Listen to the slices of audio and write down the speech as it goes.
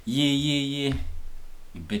Yeah.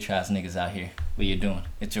 You bitch ass niggas out here. What you doing?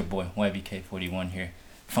 It's your boy YBK41 here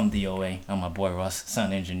from the OA. I'm my boy Ross,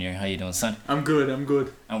 sound engineer. How you doing, son? I'm good.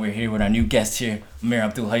 And we're here with our new guest here, Amir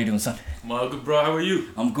Abdul. How you doing, son? Well, good, bro. How are you?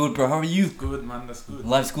 I'm good, bro. How are you? Good, man. That's good.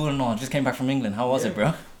 Life's good and all. Just came back from England. How was it,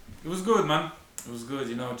 bro? It was good, man. It was good.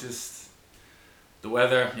 You know, just the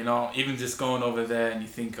weather. You know, even just going over there and you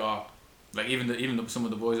think, oh, like some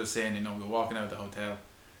of the boys are saying, you know, we're walking out of the hotel,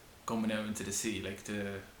 coming out into the city, like the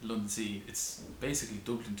London City. It's basically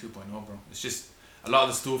Dublin 2.0, bro. It's just a lot of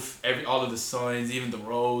the stuff, all of the signs, even the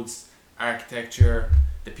roads, architecture,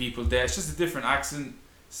 the people there. It's just a different accent,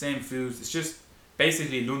 same foods. It's just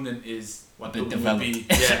basically London is what Dublin developed. would be.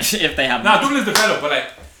 Yeah, If they have. no, Dublin's developed, but like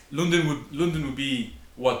London would be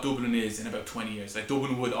what Dublin is in about 20 years. Like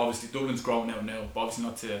Dublin's growing out now, but obviously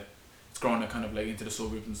not to. It's growing out kind of like into the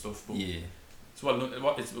suburbs and stuff. But Yeah. so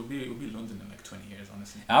it would be London in like 20 years,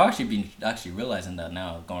 honestly. I've actually been realizing that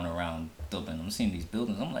now, going around Dublin. I'm seeing these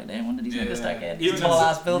buildings. I'm like, damn, when did these niggas start getting these Even tall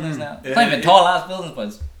ass buildings now? yeah, It's not even tall ass buildings, but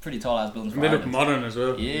it's pretty tall ass buildings. And they look modern as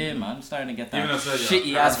well. Yeah, man, I'm starting to get that Even outside,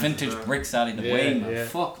 shitty ass vintage well. bricks out of the Yeah, way, man. yeah.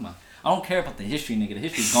 Fuck, man. I don't care about the history, nigga. The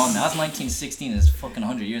history's gone now. That's 1916. It's fucking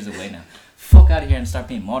 100 years away now. Fuck out of here and start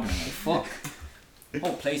being modern, like, fuck.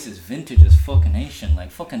 Whole place is vintage as fucking ancient,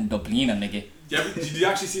 like fucking Dublina, nigga. Yeah, but did you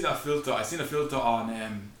actually see that filter? I seen a filter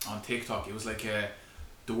on TikTok. It was like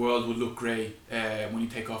the world would look grey when you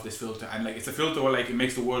take off this filter, and like it's a filter where like it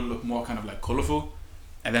makes the world look more kind of like colourful,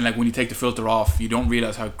 and then like when you take the filter off, you don't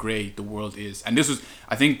realize how grey the world is. And this was,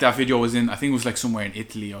 I think that video was in, I think it was like somewhere in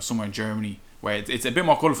Italy or somewhere in Germany, where it's a bit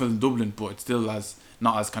more colourful than Dublin, but it's still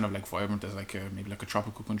not as kind of like vibrant as like maybe like a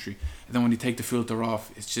tropical country. And then when you take the filter off,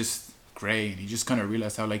 it's just grey, and you just kind of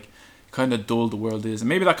realize how like kind of dull the world is. And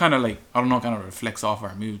maybe that kind of like, I don't know, kind of reflects off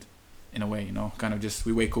our mood in a way, you know, kind of just,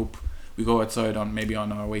 we wake up, we go outside on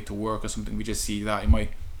our way to work or something, we just see that, it might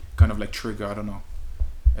kind of like trigger, I don't know,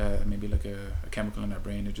 maybe like a chemical in our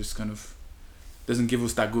brain. It just kind of doesn't give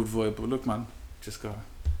us that good vibe. But look, man, it's gotta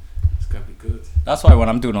be good. That's why when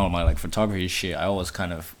I'm doing all my like photography shit, I always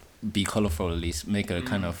kind of be colourful, at least make a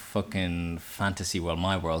kind of fucking fantasy world,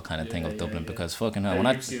 my world kind of thing of Dublin, because fucking hell,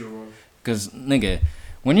 because nigga,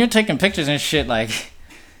 when you're taking pictures and shit, like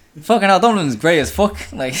fucking hell, Dublin's grey as fuck,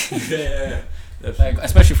 like Yeah. like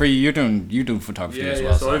especially for you, you do photography as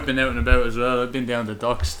well. So I've been out and about as well. I've been down the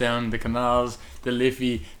docks, down the canals, the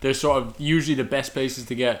Liffey. They're sort of usually the best places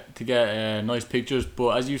to get nice pictures.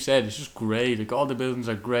 But as you said, it's just grey. Like all the buildings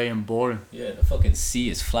are grey and boring. Yeah, the fucking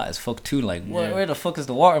sea is flat as fuck too. Like, Yeah. where the fuck is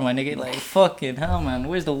the water, my nigga? Like, fucking hell, man.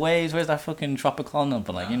 Where's the waves? Where's that fucking tropical note?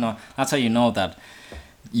 But like, you know, that's how you know that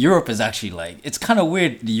Europe is actually like, it's kind of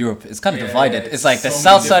weird. Europe, it's kind of divided. It's like the so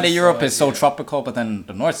south many side of different Europe sides, is so yeah. tropical, but then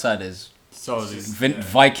the north side is So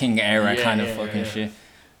Viking era Yeah, kind of yeah, fucking yeah. shit.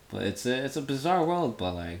 But it's a bizarre world.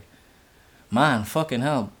 But like, man, fucking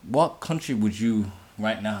hell, what country would you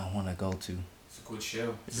right now want to go to? It's a good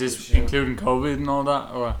show. is this including COVID and all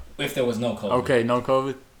that, or If there was no COVID. okay, no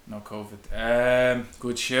COVID? No COVID.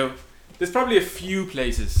 Good show. There's probably a few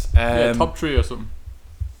places. Yeah, top 3 or something.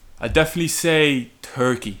 I'd definitely say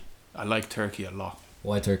Turkey. I like Turkey a lot.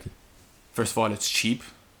 Why Turkey? First of all, it's cheap.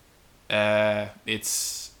 There's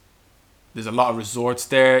a lot of resorts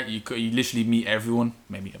there. You literally meet everyone.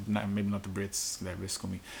 Maybe not the Brits. They're risk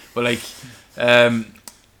me. But like,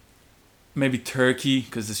 maybe Turkey,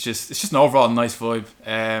 because it's just an overall nice vibe.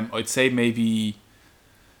 I'd say maybe.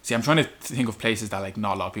 See, I'm trying to think of places that like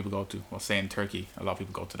not a lot of people go to. Well, saying Turkey, a lot of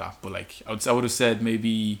people go to that. But like, I would have said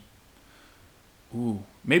maybe.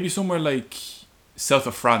 Maybe somewhere like south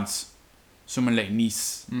of France, somewhere like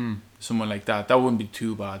Nice. Someone like that. That wouldn't be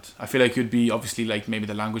too bad. I feel like it'd be obviously like maybe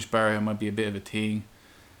the language barrier might be a bit of a thing.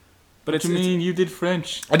 But What do you mean? You did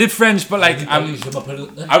French. I did French, but like I'll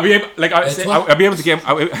be able, like I'll be able to get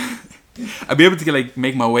I'll be able to get like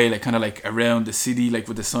make my way like kind of like around the city like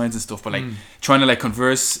with the signs and stuff. But like trying to like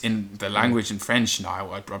converse in the language in French, no,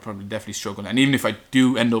 I'd probably definitely struggle. And even if I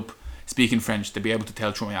do end up speaking French, to be able to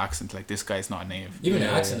tell through my accent like this guy's not a native. Even the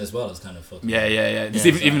accent as well is kind of fucking. Yeah. Just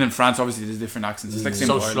even in France, obviously there's different accents. It's like same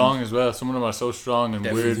So with strong Ireland. as well. Some of them are so strong and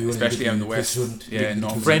Definitely. weird. Especially out in the west. Yeah, no.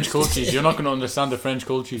 French cultures. You're not going to understand the French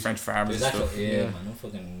cultures. French farmers and There's stuff. actually, yeah, man, I'm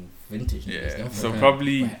fucking vintage. Yeah, niggas, them so fucking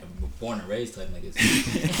probably- born and raised type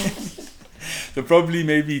niggas. So probably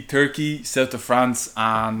maybe Turkey, south of France,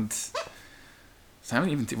 and so I haven't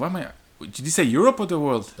even. What am I? Did you say Europe or the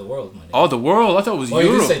world? The world, man. Oh, the world. I thought it was Well,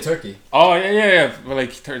 you Europe. did say Turkey. Oh yeah. Well,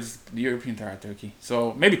 like the European part of Turkey.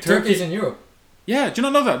 So maybe Turkey. Turkey's in Europe. Yeah, do you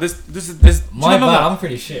not know that? There's My bad, I'm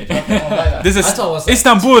pretty shit. There's I thought it was like,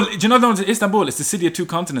 Istanbul. Do you not know Istanbul? It's the city of two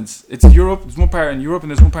continents. It's Europe. There's one part in Europe and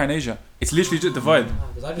there's one part in Asia. It's literally just divided.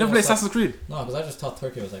 You never played Assassin's Creed? No, because I just thought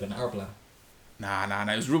Turkey was like an Arab land.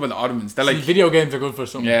 Nah. It was ruled by the Ottomans. They're See, like video games are good for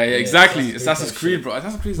something. yeah, exactly. Assassin's Assassin's Creed Creed, bro.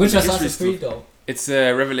 Assassin's Creed. Which Assassin's Creed though? It's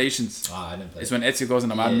Revelations. I didn't play. It's when Ezio goes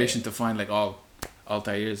on a mad Yeah. mission to find like all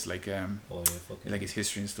Altair's like Oh yeah, fucking. like his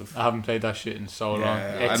history and stuff. I haven't played that shit in so long.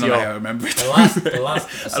 Yeah, I don't know how I remember it. The last I don't know.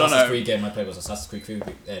 Assassin's Creed game I played was Assassin's Creed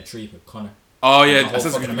 3 with Connor. Oh yeah, The whole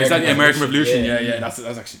Assassin's fucking Creed. Is that the American American Revolution? Revolution. Yeah. That's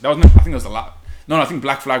actually that was. I think that was the last. No, I think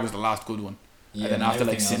Black Flag was the last good one. Yeah, And then after,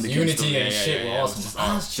 like, everything else. Syndicate Unity stuff, and shit were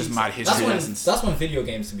awesome. It's just mad history lessons. That's when video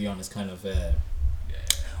games, to be honest, kind of.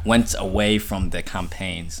 Went away from the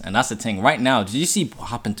campaigns, and that's the thing. Right now, did you see what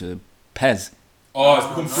happened to Pez? Oh, it's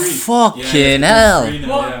become free. Fucking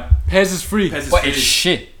hell! PES is free. But it's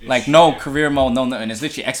shit. Like no career mode, no nothing. It's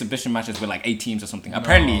literally exhibition matches with like 8 teams or something.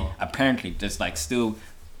 Apparently, there's like still.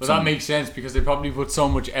 But that makes sense because they probably put so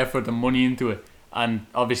much effort and money into it, and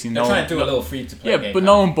obviously They're trying to do a little free to play. Yeah, game but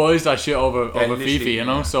now. no one buys that shit over literally, FIFA, you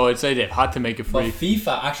know. yeah. So I'd say they've had to make it But free.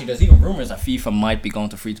 FIFA actually, there's Even rumors that FIFA might be going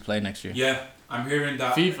to free to play next year. Yeah, I'm hearing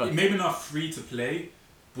that. FIFA. Maybe not free to play,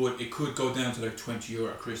 but it could go down to like €20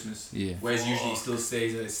 at Christmas. Yeah. Whereas usually it still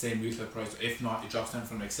stays at the same retail price. If not, it drops down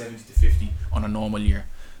from like 70 to 50 on a normal year.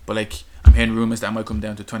 But like I'm hearing rumors that it might come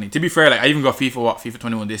down to 20. To be fair, like I even got FIFA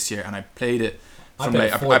 21 this year, and I played it. I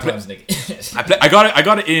played it 4 times, Nick. I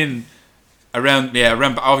got it in around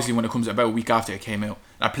obviously when it comes about a week after it came out.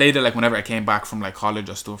 I played it like whenever I came back from like college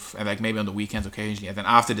or stuff, and like maybe on the weekends occasionally. And then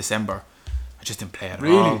after December, I just didn't play it at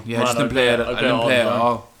Really? all. Yeah, I just Man, didn't play it. I didn't play it at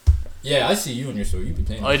all. Yeah, I see you in your story. You've been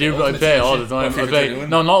playing. I do. I Ultimate play it Team all shit. the time. What, I FIFA play 21?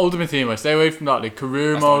 no, not Ultimate Team. I stay away from that. Like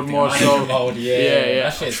career That's the mode only thing more I so. Manager mode, yeah. Yeah.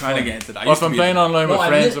 That shit's Trying to fun. get into that. I Or used if to I'm be- playing online No, with I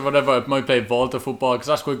friends miss- or whatever, I might play Volta football because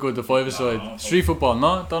that's quite good. The 5-a-side, street football.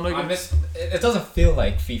 No, don't like I it. miss, it doesn't feel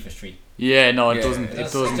like FIFA Street. Yeah, no, it Yeah, doesn't. it It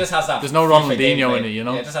It doesn't. just has that. There's no FIFA Ronaldinho gameplay. in it, you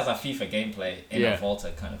know? Yeah, it just has that FIFA gameplay in Yeah. a Volta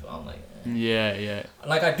kind of. I'm like. Yeah.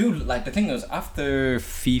 Like I do. Like the thing is, after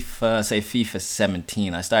FIFA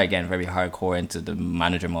 17, I started getting very hardcore into the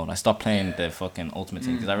manager mode. I stopped playing the fucking Ultimate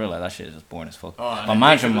Team because I realized that shit is just boring as fuck. Oh, But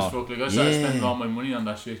manager mode. Like, I started spending all my money on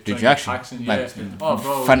that shit. Did trying you to actually? tax and, Like, yeah. Oh,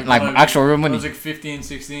 bro. like when I was- actual real when I money. was like 15,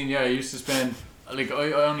 16. Yeah, I used to spend. Like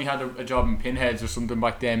I only had a job in Pinheads or something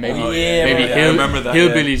back then. Maybe I remember that.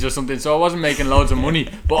 Hillbillies or something. So I wasn't making loads of money,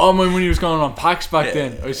 but all my money was going on packs back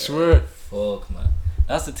then. I swear. Fuck, man.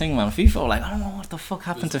 That's the thing, man. FIFA, like I don't know what the fuck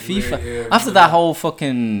happened to It's FIFA. weird, yeah, After remember that whole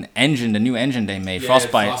fucking engine, the new engine they made, Yeah,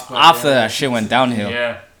 Frostbite. Frostbite, After yeah, that shit went downhill.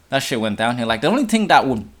 Yeah. That shit went downhill. Like the only thing that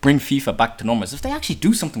would bring FIFA back to normal is if they actually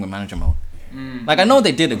do something with manager mode. Like I know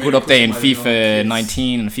they did a good Maybe update in customize your own FIFA kits.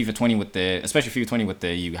 19 and FIFA 20 with the, especially FIFA 20 with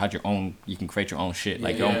the, you had your own, you can create your own shit,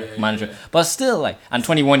 like your own manager. Yeah. But still, like, and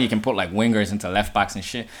 21 you can put like wingers into left backs and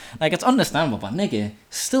shit. Like it's understandable, but nigga,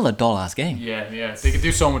 still a dull ass game. Yeah. They could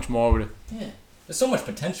do so much more with it. Yeah. There's so much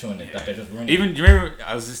potential in it that they're just ruining. Even do you remember?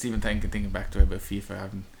 I was just even thinking back to it about FIFA.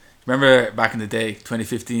 Remember back in the day,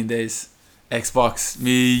 2015 days, Xbox,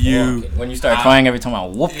 me, you. Fucking- When you start crying every time I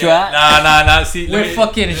whooped your ass. Nah. See, let With me-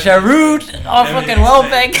 fucking Sharood or let me fucking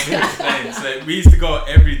Welbeck. explain. So we used to go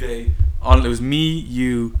every day. It was me,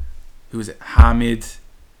 you, who was it? Hamid,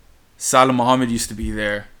 Salah Mohammed used to be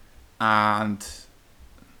there, and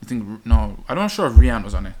I think I'm not sure if Rian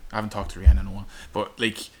was on it. I haven't talked to Rian in a while, but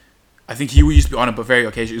like. I think he used to be on it, but very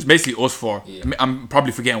occasionally. It was basically us four. Yeah. I'm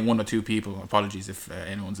probably forgetting 1 or 2 people. Apologies if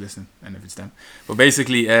anyone's listening and if it's them. But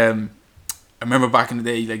basically, I remember back in the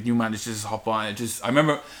day, like new man just hop on. I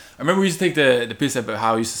remember we used to take the piss about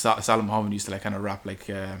how Salah Muhammad used to like kind of rap like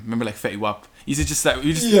remember like Fetty Wap. He used to just start,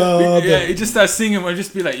 he just start singing. I'd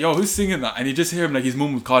just be like, yo, who's singing that? And you just hear him like his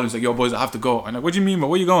mum would call him. He's like, yo, boys, I have to go. And like, what do you mean, bro?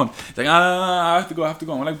 Where you going? He's like, I have to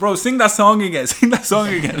go. I'm like, bro, sing that song again. Sound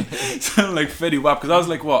like Fetty Wap because I was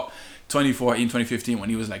like what 2014, 2015 when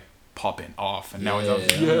he was like popping off, and now he's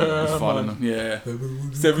obviously he's following him. Yeah,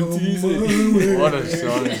 70s. What a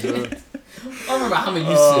song, dude. I remember Hamid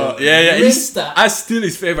used to. Yeah. He's that. I still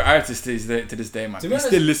his favorite artist to this day, man. To He be honest,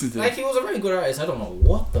 still listens to Like it. he was a very good artist. I don't know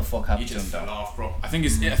what the fuck He happened to just him. fell off, bro. I think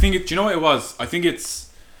do you know what it was? I think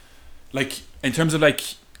it's like in terms of like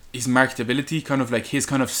his marketability, kind of like his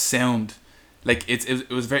kind of sound. Like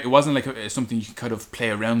it wasn't like something you could kind of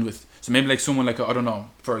play around with. So maybe like someone like I don't know.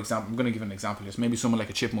 For example, I'm gonna give an example. Just maybe someone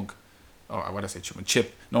like a Chipmunk, or what did I say Chipmunk?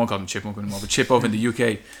 Chip. No one calls him Chipmunk anymore, but Chip over in the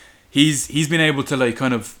UK. He's been able to like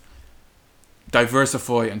kind of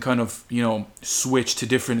diversify and kind of switch to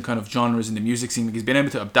different kind of genres in the music scene. Like he's been able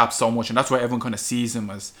to adapt so much, and that's why everyone kind of sees him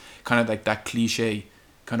as kind of like that cliche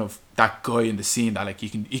kind of that guy in the scene that like you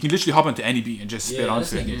can literally hop into any beat and just spit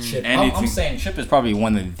onto it. Chip. I'm saying Chip is probably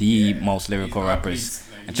one of the most lyrical rappers.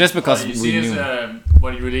 Just because you we see knew.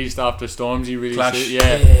 what he released after Stormzy released Clash.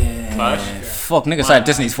 it. Clash. Fuck, niggas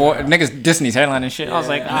started Disney's hairline and shit. I was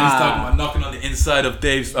like, And he's talking about knocking on the inside of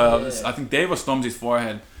Dave's. I think Dave or Stormzy's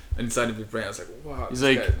forehead, inside of his brain. I was like, wow. He's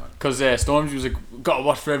like, because Stormzy was like, gotta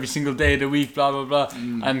watch for every single day of the week, blah blah blah.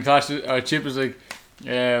 And Clash, Chip was like,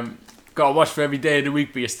 gotta watch for every day of the week,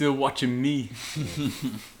 but you're still watching me.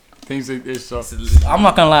 Things like this. So I'm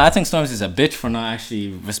not gonna lie, I think Stormzy's a bitch for not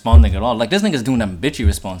actually responding at all. Like, this nigga's doing them bitchy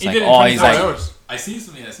response. he Like, did it in oh, 24 he's like, hours. I seen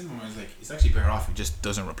something where it's like, it's actually better off if he just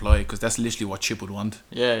doesn't reply, because that's literally what Chip would want.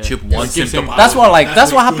 Yeah. Chip wants him gives to him- power. that's what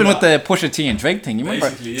That's what he's happened with doing the Pusha T and Drake thing. You remember?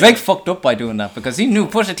 Basically, yeah. Drake fucked up by doing that because he knew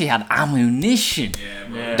Pusha T had ammunition. Yeah,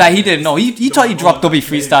 bro. Yeah. That he didn't know. He thought he dropped Double W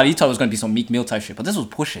Freestyle. He thought it was gonna be some Meek Mill type shit, but this was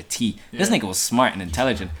Pusha T. This nigga was smart and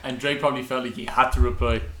intelligent. And Drake probably felt like he had to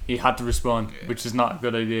reply, he had to respond, which is not a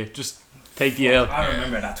good idea. Just take the L. I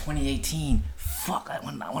remember that 2018. Fuck,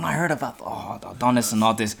 when I heard about Adonis and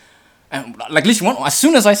all this, and like literally, as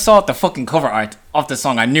soon as I saw the fucking cover art of the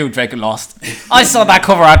song, I knew Drake had lost. I saw that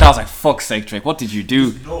cover art, I was like, "Fuck's sake, Drake, what did you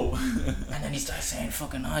do?" No. And then he started saying,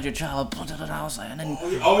 "Fucking hide your child." Blah, blah, blah. I was like, and then.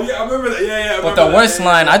 Oh yeah, I remember that. Yeah. But the worst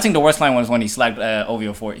line, I think the worst line was when he slagged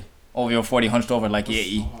OVO 40. OVO 40 hunched over like,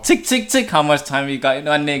 yeah, tick, tick, tick. How much time you got? You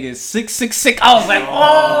know, that nigga, sick. I was like,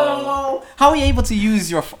 oh, how are you able to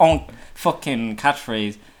use your own fucking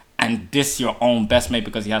catchphrase and diss your own best mate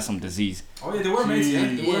because he has some disease? Oh yeah, they were mates. Yeah,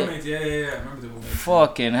 they were Yeah. mates. Yeah. I remember they were mates.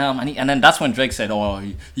 Fucking hell, man. And then that's when Drake said, oh,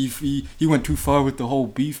 he went too far with the whole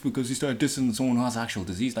beef because he started dissing someone who has actual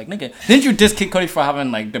disease. Like, nigga, didn't you diss Kid Cudi for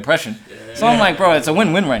having, like, depression? So I'm like, bro, it's a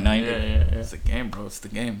win-win right now. Yeah. It's the game, bro. It's the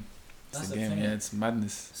game. That's It's the the game. thing. Yeah, it's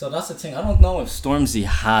madness. So that's the thing. I don't know if Stormzy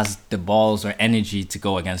has the balls or energy to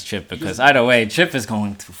go against Chip, because either way, Chip is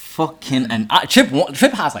going to fucking... And Chip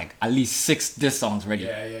has, like, at least 6 diss songs ready.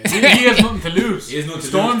 Yeah. He has nothing to lose. He has nothing to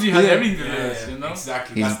Stormzy lose. has Yeah. everything to lose, you know?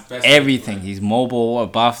 Exactly. He's That's the best everything. He's mobile,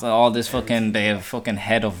 buff, all this fucking... They have fucking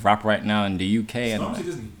head of rap right now in the UK. And Stormzy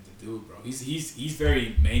doesn't need to do it, bro. He's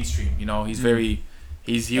very mainstream. You know, he's very.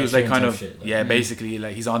 He was like Mainstream kind type of shit, like. basically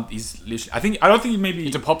like he's literally. I don't think he maybe.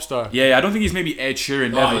 He's a pop star. Yeah, I don't think he's maybe Ed Sheeran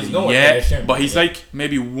No, level. he's nowhere Yeah, near Ed Sheeran, but he's yeah. like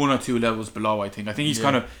maybe 1 or 2 levels below. I think he's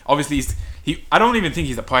kind of obviously I don't even think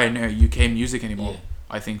he's the pioneer of UK music anymore. Yeah.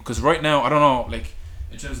 I think because right now I don't know like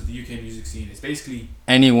in terms of the UK music scene, it's basically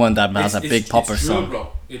anyone that has a big popper it's drill, song.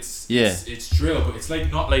 bro. It's drill, but it's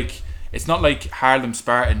like not like Harlem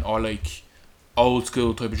Spartan or like old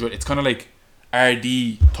school type of drill. It's kind of like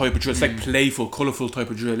RD type of drill. It's like playful, colourful type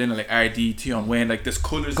of drill, innit? Like RD, Tion Wayne, like there's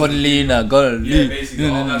colours. Godlina. Yeah, basically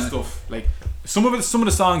all that stuff. Like some of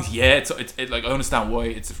the songs, yeah, it's like I understand why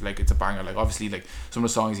it's a banger. Like obviously, like some of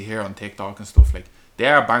the songs you hear on TikTok and stuff, like they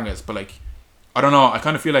are bangers. But like I don't know, I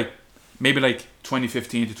kind of feel like maybe like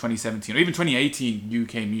 2015 to 2017 or even 2018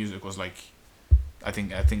 UK music was like I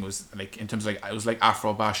think it was like in terms of like it was like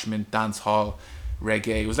Afro bashment, dance hall,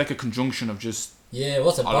 reggae. It was like a conjunction of just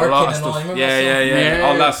what's it, a Barking lot of and all? You stuff. remember Yeah,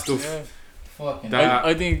 all that stuff. Yeah. Fucking That-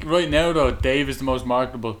 I think right now though Dave is the most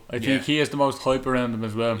marketable. I think Yeah. he has the most hype around him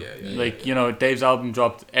as well. Yeah. Like you know, Dave's album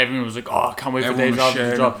dropped. Everyone was like, "Oh, I can't wait for Everyone Dave's was album to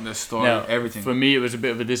sharing drop." the story, Now, everything. For me, it was a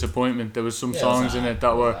bit of a disappointment. There was some Yeah, songs it in was it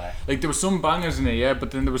that were alright. like there were some bangers in it, yeah,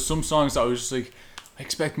 but then there was some songs that I was just like, I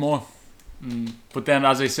expect more. But then,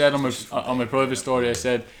 as I said on my private story, I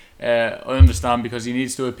said I understand because he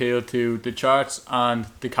needs to appeal to the charts and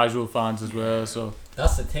the casual fans as well. So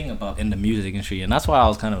That's the thing about in the music industry, and that's why I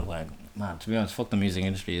was kind of like, man, to be honest, fuck the music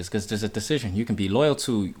industry, is because there's a decision. You can be loyal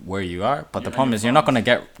to where you are, but the problem is you're not gonna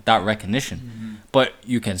get that recognition. But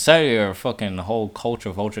you can sell your fucking whole culture,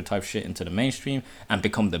 vulture type shit into the mainstream and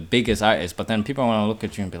become the biggest artist. But then people want to look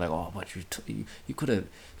at you and be like, oh, but you could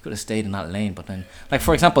have stayed in that lane. But then, like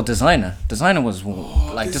for example, Designer was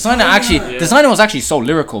like Designer was actually so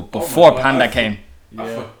lyrical before God, Panda came. I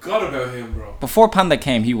forgot about him, bro. Before Panda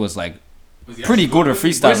came, he was like Was he pretty actually good at Was he-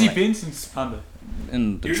 freestyle. where's he like, been since Panda?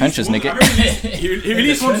 in the He trenches, released one- nigga. I remember he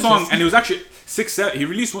released one song trenches. and it was actually 6-7. He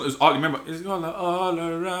released one. It was all. Remember, it's all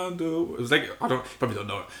around the. It was like probably don't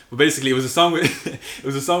know it, but basically it was a song with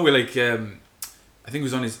like I think it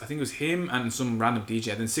was on his. I think it was him and some random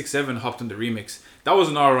DJ. And then 6-7 hopped on the remix. That was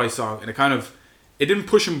an alright song, and it didn't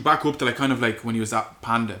push him back up to like kind of like when he was at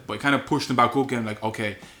Panda, but it kind of pushed him back up again. Like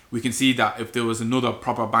okay, we can see that if there was another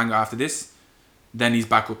proper banger after this, then he's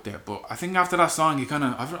back up there. But I think after that song, he kind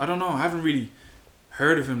of I don't know. I haven't really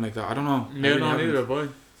heard of him like that. I don't know. I No, really no, haven't. neither boy.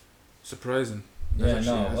 Surprising. Yeah, That's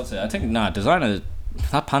no, actually- What's it? I think Designer.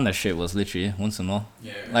 That Panda shit was literally once in a while.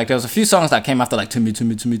 Yeah. Like there was a few songs that came after like to me turn.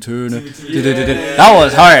 Yeah. That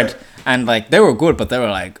was hard. and like they were good, but they were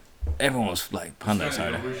like everyone was like Panda.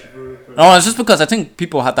 Sorry. No, it's just because I think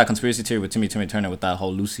people had that conspiracy theory with Timmy Turner with that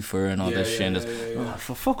whole Lucifer and all this shit. And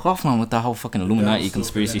fuck off, man, with that whole fucking Illuminati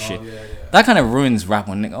conspiracy shit. That kind of ruins rap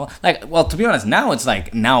when like. Well, to be honest, now it's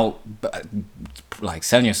like like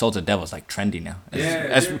selling your soul to the devil is like trendy now.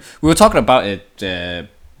 We were talking about it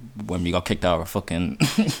when we got kicked out of our fucking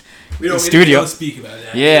studio. Speak about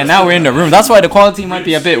that. Yeah, now we're in the room. That's why the quality might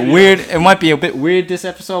be a bit weird. It might be a bit weird this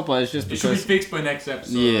episode, but it's just because it should be fixed by next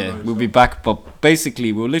episode. Yeah, we'll be back. But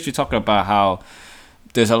basically, we were literally talking about how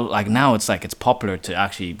there's now it's like it's popular to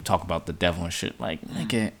actually talk about the devil and shit. Like,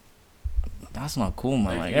 nigga, that's not cool,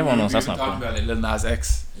 man. Like everyone knows that's not cool. Talking about like Lil Nas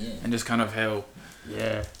X and just kind of how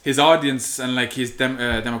his audience and like his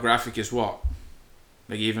demographic is what.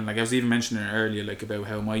 Like even like I was even mentioning earlier, like about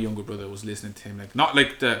how my younger brother was listening to him, like not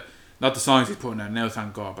the songs he's putting out now,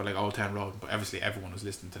 thank God, but like Old Town Road. But obviously everyone was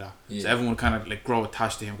listening to that, so everyone kind of like grow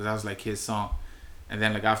attached to him because that was like his song. And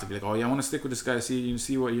then like after be like, oh yeah, I want to stick with this guy,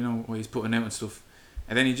 see what what he's putting out and stuff.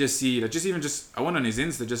 And then you just see like I went on his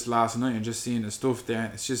Insta just last night and just seeing the stuff there.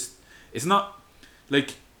 And it's not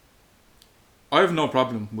like I have no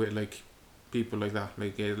problem with like people like that.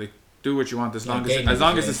 Like do what you want as long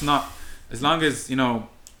as it's not. As long as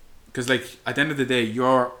because like at the end of the day,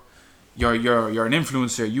 you're an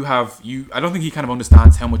influencer. I don't think he kind of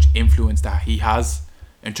understands how much influence that he has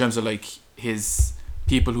in terms of like his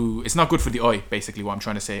people who. It's not good for the eye, basically. What I'm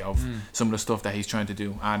trying to say of some of the stuff that he's trying to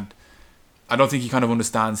do, and I don't think he kind of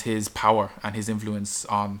understands his power and his influence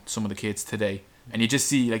on some of the kids today. And you just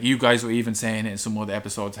see like you guys were even saying it in some other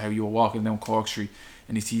episodes how you were walking down Cork Street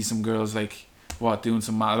and you see some girls like. Doing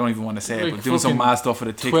some mad, I don't even want to say it, but doing some mad stuff for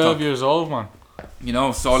the TikTok. 12 years old, man.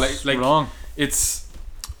 So like wrong. It's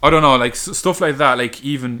I don't know, like stuff like that, like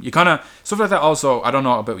even you kind of stuff like that. Also, I don't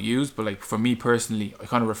know about you, but like for me personally, I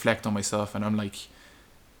kind of reflect on myself, and I'm like,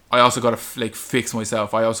 I also gotta like fix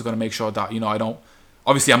myself. I also gotta make sure that I don't.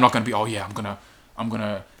 Obviously, I'm not gonna be. Oh yeah, I'm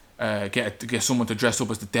gonna get someone to dress up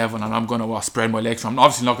as the devil, and I'm gonna spread my legs. I'm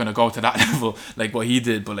obviously not gonna go to that level like what he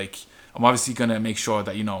did, but like I'm obviously gonna make sure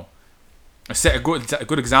that I set a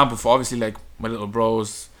good example for obviously like my little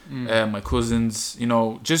bros, my cousins,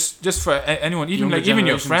 just for anyone, even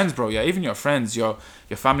your friends, bro. Yeah, even your friends, your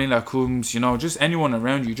family that comes, just anyone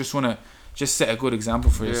around you. Just wanna set a good example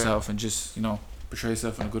for yourself and just portray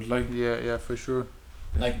yourself in a good light. Yeah, for sure.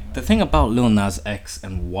 Like the thing about Lil Nas X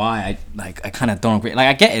and why I kind of don't agree. Like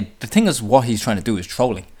I get it. The thing is, what he's trying to do is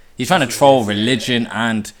trolling. He's trying to troll religion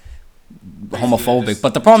and homophobic.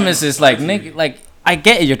 But the problem is like nigga, like I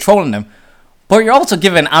get it. You're trolling them. But you're also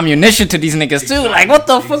giving ammunition to these niggas too. Like, what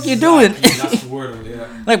the fuck you doing? That's the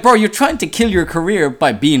word, Like, bro, you're trying to kill your career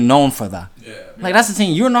by being known for that. Yeah. Like, that's the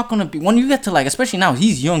thing. You're not gonna be when you get to like, especially now,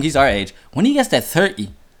 he's young, he's our age. When he gets to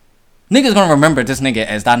 30, niggas gonna remember this nigga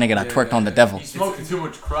as that nigga that twerked on the devil. He's smoking too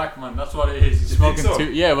much crack, man. That's what it is. He's smoking too.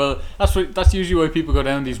 Yeah, well, that's usually why people go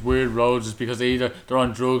down these weird roads, is because they're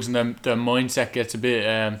on drugs and then their mindset gets a bit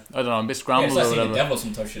a bit scrambled or whatever. The devil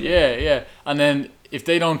some type shit. Yeah, and then. If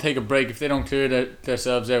they don't take a break, if they don't clear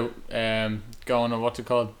themselves out, going on what's it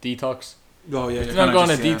called, detox. Oh yeah. If they don't go on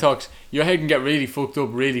a detox, your head can get really fucked up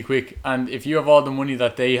really quick. And if you have all the money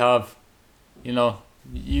that they have,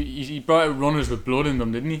 he brought out runners with blood in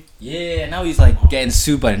them, didn't he? Yeah. Now he's like getting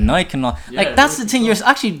sued by Nike and all. Yeah, like that's the thing. You're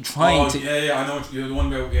actually trying to. Yeah. I know you're the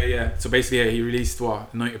one about. Yeah. So basically, he released a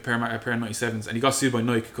pair of 97s, and he got sued by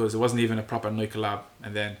Nike because it wasn't even a proper Nike collab.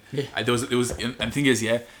 And then there was. And the thing is,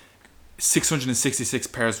 666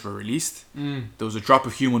 pairs were released. There was a drop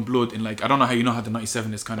of human blood in like I don't know how the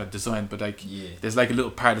 97 is kind of designed, but like there's like a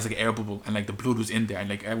little part, there's like an air bubble, and like the blood was in there, and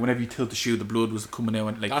like whenever you tilt the shoe, the blood was coming out,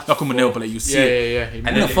 and like not coming out, but like you see it. Yeah.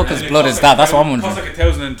 And who the fuck's blood is that? That's what I'm wondering. It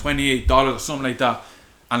cost like $1,028 or something like that,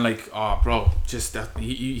 and like bro, just that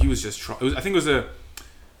he was just. I think it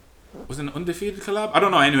was an undefeated collab. I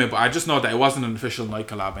don't know anyway, but I just know that it wasn't an official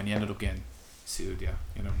Nike collab, and he ended up getting sued. Yeah,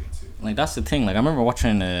 he ended up getting sued. Like that's the thing. Like I remember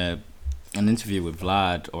watching an interview with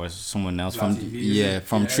Vlad or someone else from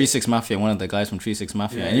 3 6 Mafia, one of the guys from 3 6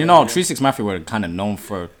 Mafia. And 3 6 Mafia were kind of known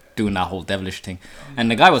for doing that whole devilish thing. And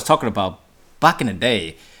the guy was talking about back in the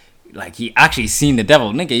day, like he actually seen the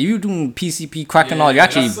devil. Nigga, you doing PCP crack and all, you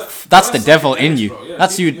actually that's the devil in you.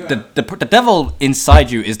 That's you. The devil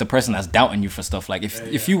inside you is the person that's doubting you for stuff. Like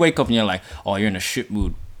if you wake up and you're like, oh, you're in a shit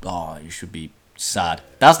mood, oh, you should be sad.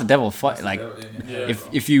 That's the devil fight. Like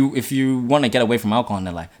if you want to get away from alcohol and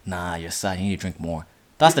they're like, nah, you're sad, you need to drink more.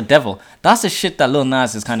 That's the devil. That's the shit that Lil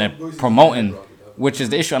Nas is kind of promoting which is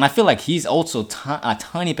the issue. And I feel like he's also a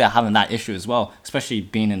tiny bit having that issue as well, especially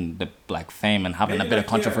being in the like fame and having Maybe a bit like,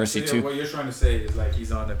 of controversy so too. What you're trying to say is like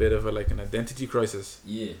he's on a bit of a, like an identity crisis.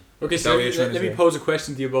 Yeah. Okay, Is so that what you're trying to let me say? pose a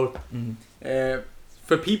question to you both.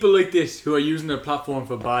 For people like this who are using their platform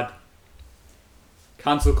for bad,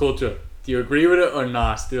 cancel culture, do you agree with it or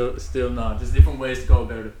nah? Still not. There's different ways to go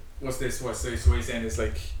about it. What's this? What you're saying is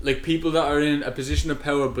like People that are in a position of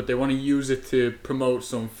power, but they want to use it to promote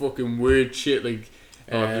some fucking weird shit, like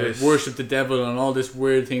this. worship the devil and all this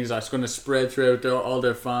weird things that's going to spread throughout all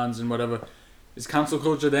their fans and whatever. Is cancel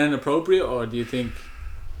culture then appropriate, or do you think?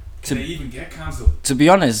 can they even get cancelled? To be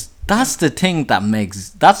honest, that's the thing that makes.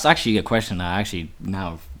 That's actually a question I actually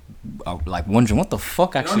now like wondering what the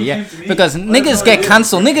fuck actually. Yeah, because niggas get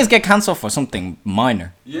cancelled. Niggas get cancelled for something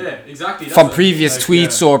minor. Yeah, exactly. From previous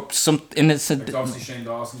tweets or some innocent. Like obviously Shane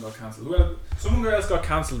Dawson got cancelled. Well, someone else got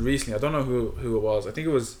cancelled recently. I don't know who it was. I think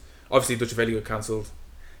it was obviously Dutch Valley got cancelled.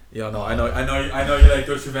 Yeah, no, I know you like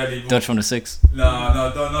Dutch Valley. Dutch from the Six. No,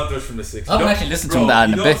 not Dutch from the Six. I haven't actually listened to that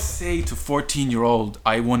in a You bit. don't say to 14-year-old,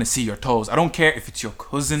 "I want to see your toes." I don't care if it's your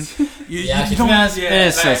cousin. Yeah, you don't.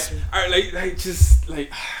 it's just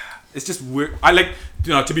like it's just weird. I like,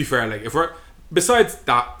 to be fair, like if we're besides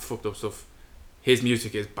that fucked up stuff, his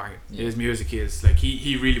music is banging. Yeah. His music is like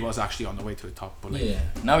he really was actually on the way to the top. But like, Yeah.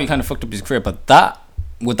 Now he kind of fucked up his career, but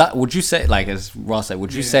would you say, like as Ross said,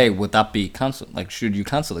 would you say would that be cancelled? Like, should you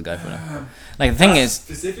cancel the guy for that? Like the thing is,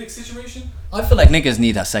 specific situation. I feel like niggas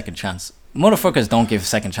need a second chance. Motherfuckers don't give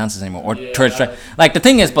second chances anymore or Yeah, third chance. Like the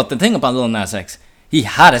thing about Lil Nas X, he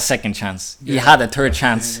had a second chance. He had a third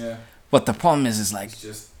chance. Yeah. But the problem is like It's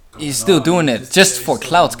just he's still doing it just for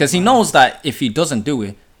clout, because he knows that if he doesn't do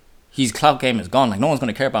it, his clout game is gone. Like no one's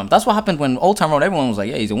gonna care about him. That's what happened when Old Town Road. Everyone was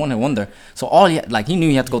like, yeah, he's a one hit wonder. So he knew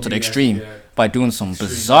he had to go to the extreme by doing some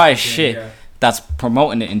bizarre shit that's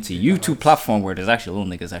promoting it into YouTube platform where there's actually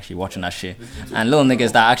little niggas actually watching that shit and little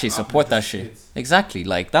niggas that actually support that shit. Exactly.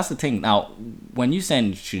 Like that's the thing. Now, when you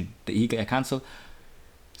saying should he get cancelled,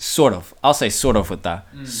 sort of. I'll say sort of with that.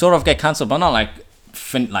 Sort of get cancelled, but not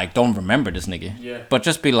like don't remember this nigga. Yeah. But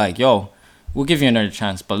just be like, yo, we'll give you another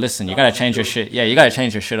chance, but listen, you gotta change your shit. Yeah, you gotta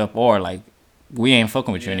change your shit up, or like we ain't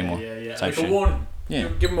fucking with you anymore. Yeah. Type Like a shit. warning. Yeah.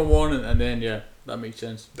 Give him a warning, and then that makes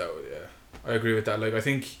sense. I agree with that. Like I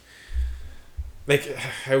think, like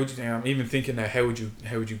how would you? I'm even thinking now. How would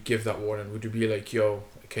you give that warning? Would you be like, yo,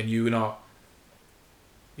 can you not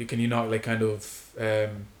like kind of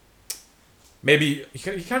maybe you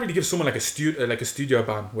can't really give someone like a studio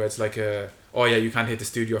ban where it's like you can't hit the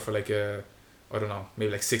studio for like I don't know,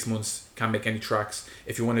 maybe like 6 months, can't make any tracks.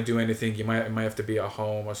 If you want to do anything, it might have to be at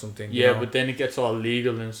home or something. Yeah, but then it gets all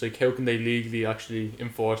legal, and it's like, how can they legally actually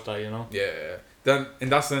enforce that? Yeah. Then in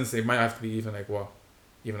that sense, they might have to be even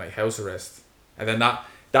like house arrest, and then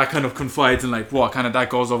that kind of confides in like what kind of that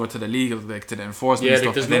goes over to the legal, like to the enforcement and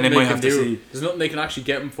stuff. There's And then they nothing might have to see. There's nothing they can actually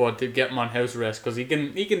get him for to get him on house arrest, because he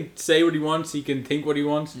can say what he wants, he can think what he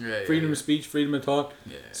wants, freedom of speech, freedom of thought.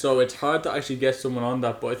 Yeah. So it's hard to actually get someone on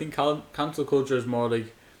that. But I think cancel culture is more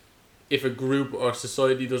like if a group or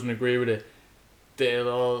society doesn't agree with it, they'll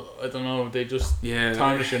all, I don't know, they just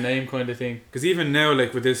tarnish your name kind of thing. Because even now,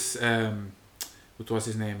 like with this, what's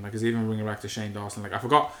his name? Like, is even bringing back to Shane Dawson. Like,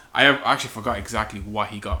 I actually forgot exactly what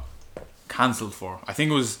he got cancelled for. I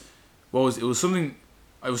think it was something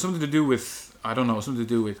to do with, I don't know, something to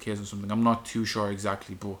do with kids or something. I'm not too sure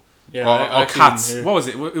exactly, but or cats. What was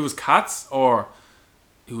it? It was cats, or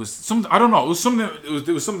it was something. I don't know. It was something. It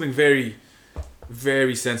was something very,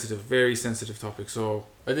 very sensitive topic. So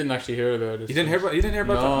I didn't actually hear about it. You didn't hear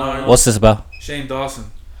about that? No. What's this about? Shane Dawson.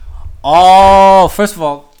 Oh, first of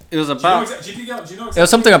all, it was about. Do you know exactly it was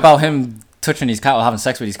something about him touching his cat or having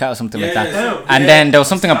sex with his cat or something like that. Yeah. And then there was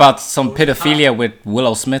something about some pedophilia with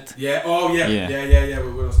Willow Smith. Yeah. Oh yeah. Yeah.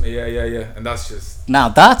 With Will Smith. Yeah. And that's just. Now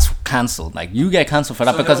that's cancelled. Like you get cancelled for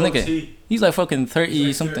that because nigga, he's like fucking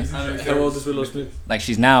 30 something. How old is Willow Smith? Like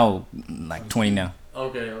she's now like 20 now.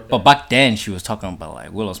 Okay. But back then she was talking about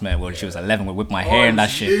like Willow Smith when she was 11 would whip my hair and that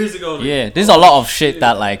shit. Years ago. Yeah, there's a lot of shit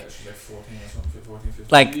that like. She's like 14 or something. 14, 15.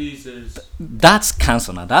 Like Jesus. that's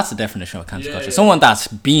cancel now. That's the definition of cancel culture. Yeah. Someone that's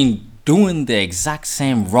been doing the exact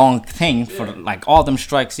same wrong thing for like all them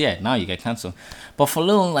strikes. Yeah, now you get cancelled. But for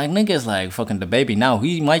little like niggas like fucking the baby now,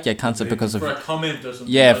 he might get cancelled because of for a comment or something.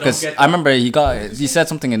 yeah. Because I remember he said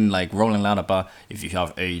something in like Rolling Loud about if you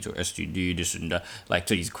have AIDS or STD this and that, like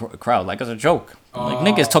to his crowd like as a joke. Like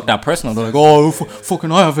niggas took that personal. They're like, oh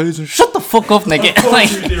fucking I have AIDS. And shut the fuck up, nigga. Like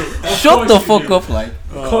shut the fuck up. Like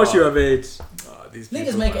of course you have AIDS.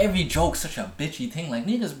 Niggas make every joke such a bitchy thing. Like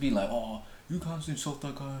niggas be like, oh, you can't insult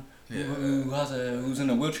that guy. who's in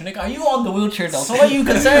a wheelchair. Nigga, are you on the wheelchair though? So why are you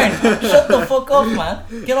concerned? Shut the fuck up,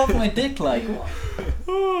 man. Get off my dick, like.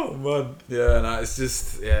 Oh man, yeah, no, it's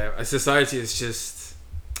just a society is just,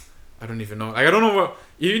 I don't even know. Like, I don't know what,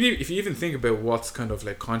 if you even think about what's kind of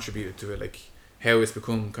like contributed to it, like how it's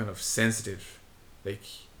become kind of sensitive, like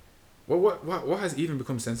what has even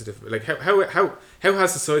become sensitive? Like how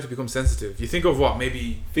has society become sensitive? You think of what,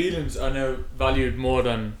 maybe feelings are now valued more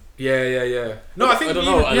than. Yeah. No, I think I don't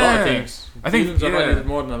know, a lot of things. I think feelings are valued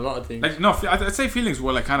more than a lot of things. Like, no, I'd say feelings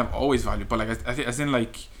were like kind of always valued, but like I think as in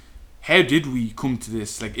like, how did we come to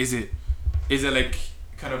this? Like, is it like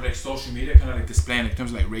kind of like social media kind of like displaying like, in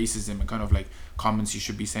terms of like racism and kind of like comments you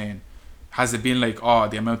should be saying? Has it been like,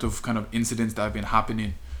 the amount of kind of incidents that have been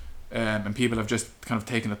happening, and people have just kind of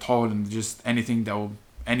taken a toll, and just any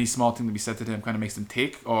small thing that be said to them kind of makes them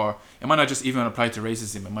tick? Or it might not just even apply to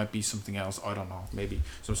racism, it might be something else, I don't know, maybe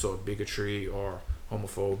some sort of bigotry or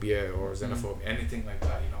homophobia or xenophobia, anything like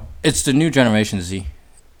that, you know? It's the new generation Z.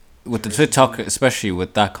 With the TikTok, especially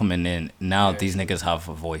with that coming in, now these niggas have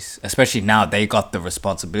a voice. Especially now they got the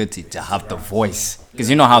responsibility to have the voice.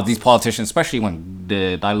 Because you know how these politicians, especially when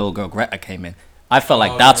that little girl Greta came in, I felt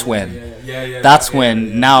like that's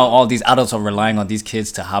when now all these adults are relying on these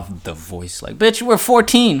kids to have the voice. Like, bitch, we're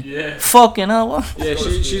 14. Yeah. Fucking hell. Yeah,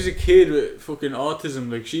 she's a kid with fucking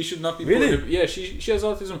autism. Like, she should not be really? She has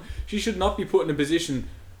autism. She should not be put in a position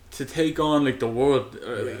to take on like the world.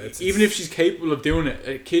 Even if she's capable of doing it,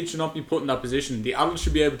 a kid should not be put in that position. The adults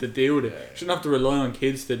should be able to deal with it. Shouldn't have to rely on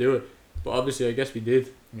kids to do it. But obviously, I guess we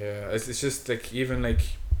did. Yeah, it's just like, even like,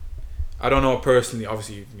 I don't know personally.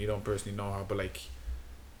 Obviously, you don't personally know her, but like,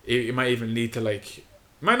 it might even lead to like,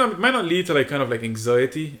 might not lead to like kind of like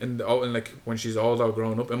anxiety and like when she's all out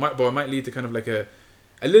grown up. It might lead to kind of like a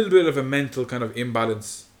little bit of a mental kind of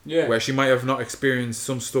imbalance. Yeah. Where she might have not experienced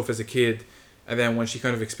some stuff as a kid, and then when she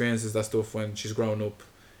kind of experiences that stuff when she's grown up,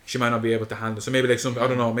 she might not be able to handle. So maybe like I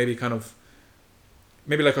don't know, maybe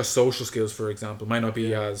like her social skills, for example, might not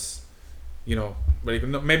be as, you know, like,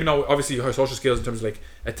 maybe not, obviously her social skills in terms of like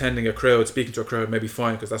attending a crowd, speaking to a crowd, maybe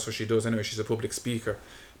fine, because that's what she does anyway, she's a public speaker.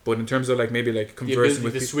 But in terms of like maybe like conversing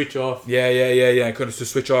with people, switch off. Yeah, kind of to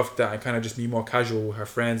switch off that and kind of just be more casual with her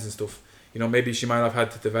friends and stuff. You know, maybe she might have had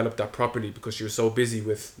to develop that properly because she was so busy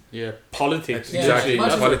with politics. Exactly,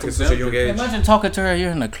 politics at such a young age. Imagine talking to her,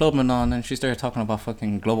 you're in a club and all, and then she started talking about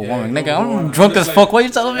fucking global warming. Nigga, I'm drunk as fuck. Why are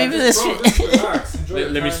you telling me this shit?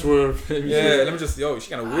 Let me swerve. Let me just. Yo,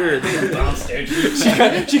 she kind of weird.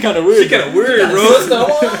 She kind of weird. Bro.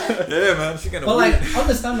 Yeah, man, she kind of weird. But like,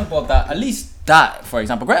 understandable that at least That, for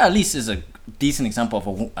example, Greta at least is a decent example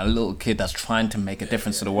of a little kid that's trying to make a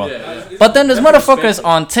difference to the world. But then there's motherfuckers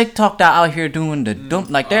on TikTok that out here doing the dump,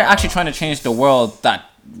 like they're actually trying to change the world that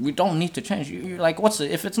we don't need to change. You're like,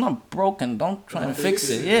 if it's not broken, don't try and fix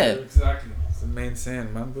it. Yeah. Exactly. It's the main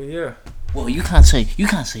saying, man. But yeah. Well, you can't say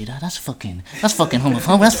that. That's fucking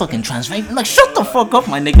homophobic. That's fucking transphobic. Like, shut the fuck up,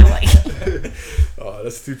 my nigga. Like. Oh,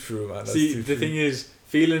 that's too true, man. That's See, too the true. thing is,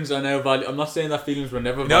 feelings are now valued. I'm not saying that feelings were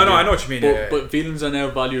never valued. No, I know what you mean. But feelings are now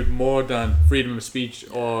valued more than freedom of speech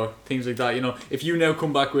or things like that. You know, if you now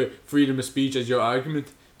come back with freedom of speech as your argument,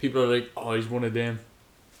 people are like, oh, he's one of them.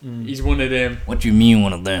 He's one of them. What do you mean,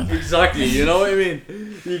 one of them? Exactly. You know what I mean?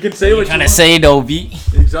 You can say what you trying want. to say, though, B.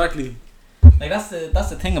 Exactly. Like that's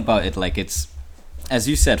the thing about it. Like, it's, as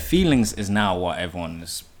you said, feelings is now what everyone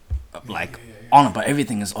is like on about.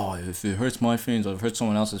 Everything is, if it hurts my feelings or if it hurts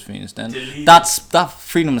someone else's feelings, then that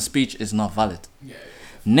freedom of speech is not valid.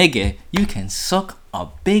 Nigga, you can suck a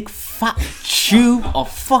big fat tube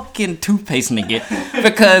of fucking toothpaste, nigga,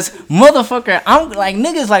 because motherfucker, I'm like,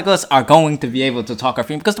 niggas like us are going to be able to talk our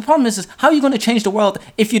feelings, because the problem is how are you going to change the world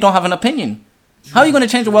if you don't have an opinion? How are you going to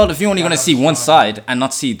change the world if you're only going to see one side and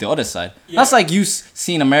not see the other side? That's like you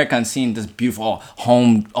seeing America and seeing this beautiful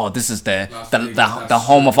home. Oh, this is the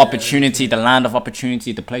home of opportunity, the land of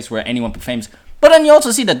opportunity, the place where anyone can be famous. But then you also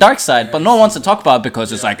see the dark side, but no one wants to talk about it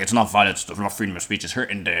because it's like, it's not valid, it's not freedom of speech, it's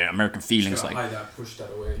hurting the American feelings. Like, push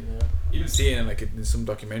that away. Even seeing like in some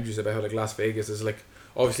documentaries about how like Las Vegas is like,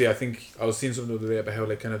 obviously I think I was seeing something the other day about how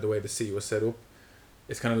like kind of the way the city was set up.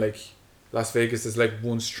 It's kind of like Las Vegas is like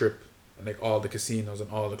one strip. And like all the casinos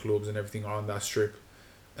and all the clubs and everything are on that strip,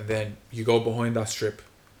 and then you go behind that strip.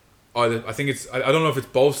 I think it's I don't know if it's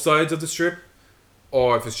both sides of the strip,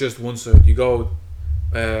 or if it's just one side. You go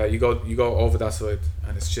over that side,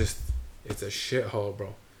 and it's a shithole,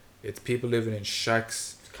 bro. It's people living in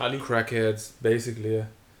shacks, crackheads, basically. Yeah,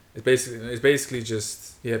 it's basically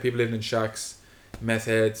just people living in shacks, meth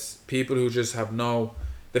heads, people who just have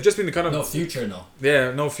they've just been the kind of... No future, no.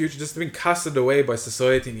 Yeah, no future. Just been casted away by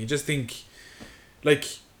society. And you just think... Like...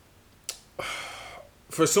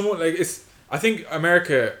 for someone like it's. I think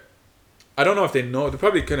America. I don't know if they know. They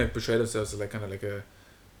probably kind of portray themselves as like kind of like a.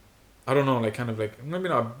 I don't know, like kind of like maybe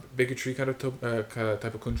not a bigotry kind of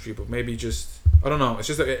type of country, but maybe just I don't know. It's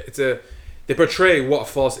just like they portray what a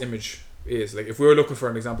false image is. Like if we were looking for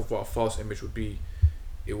an example of what a false image would be,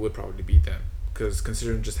 it would probably be them. Because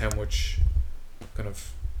considering just how much kind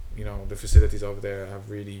of the facilities over there have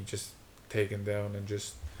really just taken down and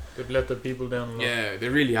just they've let the people down a lot. Yeah, they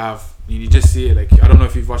really have. You just see it. Like I don't know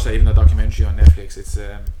if you've watched that, even that documentary on Netflix.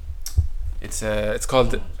 It's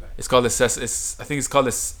called I think it's called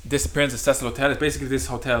the Disappearance of Cecil Hotel. It's basically this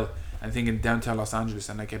hotel, I think in downtown Los Angeles,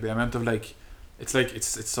 and like the amount of like it's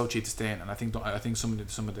so cheap to stay in, and I think some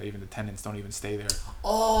of the even the tenants don't even stay there.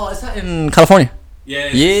 Oh, is that in California?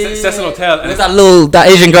 Yeah. Cecil Hotel. With that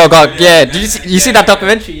Asian girl got Did you see that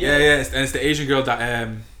documentary? Yeah. And it's the Asian girl that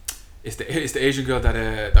it's the Asian girl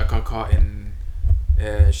that got caught in.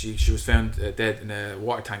 She was found dead in a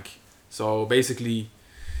water tank. So basically,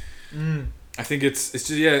 I think it's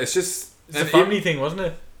just a family thing, wasn't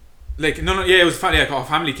it? Like no, it was family. Like our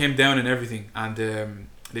family came down and everything, and they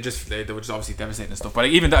were just obviously devastating and stuff. But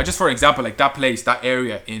like, even that, just for example, like that place, that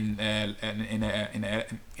area in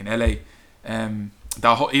LA.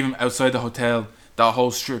 That whole, even outside the hotel, that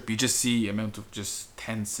whole strip, you just see amount of just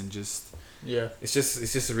tents and just it's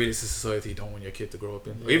just a really society you don't want your kid to grow up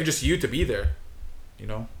in, or even just you to be there,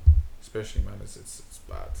 especially man, it's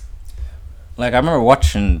bad. Like I remember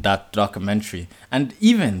watching that documentary, and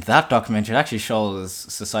even that documentary actually shows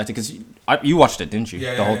society because you watched it, didn't you?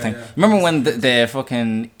 The whole thing. Remember when the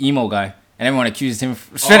fucking emo guy? And everyone accused him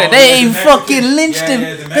straight. They fucking lynched him.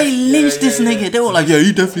 They lynched this nigga. They were like, yeah,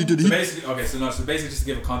 he definitely did. So basically, just to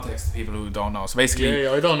give a context to people who don't know. So basically,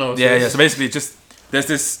 I don't know. So basically, just there's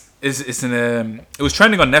this. It was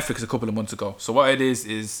trending on Netflix a couple of months ago. So what it is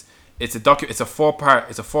it's a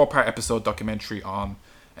 4-part episode documentary on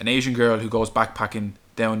an Asian girl who goes backpacking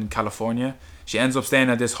down in California. She ends up staying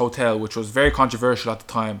at this hotel, which was very controversial at the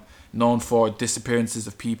time, known for disappearances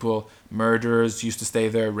of people, murderers used to stay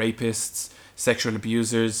there, rapists, sexual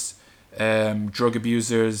abusers, drug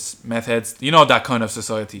abusers, meth heads, that kind of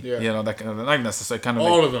society. That kind of, not even that society, kind of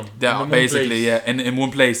all like, of them. Yeah, basically, in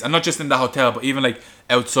one place, and not just in the hotel, but even like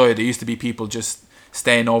outside. There used to be people just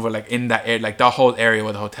staying over, like in that area, like that whole area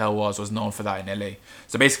where the hotel was known for that in LA.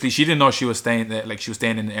 So basically, she didn't know she was staying there, like she was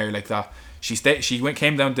staying in an area like that. She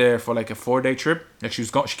came down there for like a 4-day trip. Like she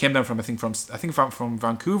came down from from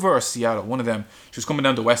Vancouver or Seattle, one of them. She was coming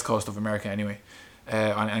down the west coast of America anyway,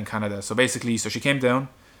 and Canada. So basically, she came down.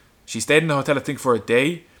 She stayed in the hotel, I think, for a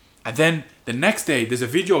day, and then the next day there's a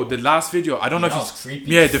video. The last video, I don't know if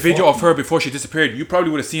the video of her before she disappeared. You probably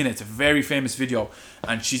would have seen it. It's a very famous video,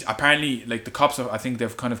 and she's apparently, like, the cops I think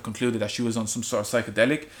they've kind of concluded that she was on some sort of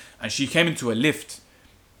psychedelic, and she came into a lift.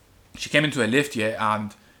 And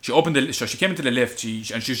she opened the. So she came into the lift. She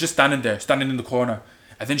was just standing in the corner,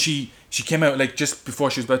 and then she came out, like, just before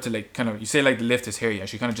she was about to, like, kind of, you say like the lift is here, yeah.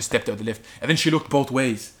 She kind of just stepped out of the lift, and then she looked both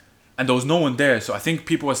ways, and there was no one there. So I think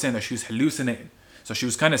people were saying that she was hallucinating. So she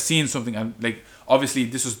was kind of seeing something, and like obviously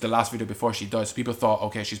this was the last video before she died. So people thought,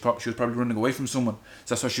 okay, she was probably running away from someone.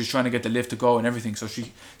 So that's why she was trying to get the lift to go and everything. So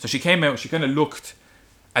she came out. She kind of looked,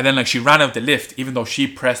 and then like she ran out the lift, even though she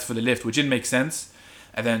pressed for the lift, which didn't make sense.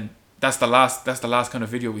 And then that's the last kind of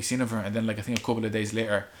video we've seen of her. And then, like, I think a couple of days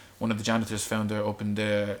later, one of the janitors found her up in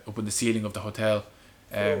the ceiling of the hotel,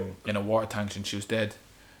 in a water tank, and she was dead.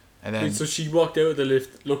 And then, so she walked out of the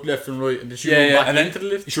lift, looked left and right, and then she ran back into the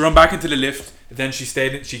lift? She ran back into the lift, and then she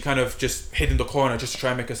stayed. She kind of just hid in the corner just to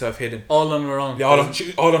try and make herself hidden. All on her own. Yeah,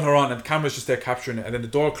 all on her own, and the camera's just there capturing it. And then the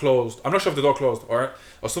door closed. I'm not sure if the door closed or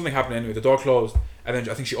something happened anyway. The door closed, and then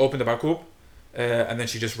I think she opened it back up, and then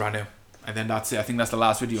she just ran out. And then that's it. I think that's the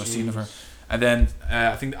last video I've seen of her. And then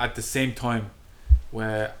I think at the same time,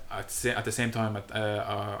 of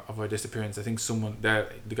her disappearance, I think someone the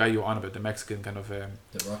guy you were on about, the Mexican kind of the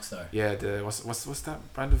rock star. Yeah, what's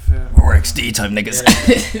that brand of RXD time niggas.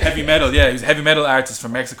 Yeah. Heavy metal. Yeah, he was a heavy metal artist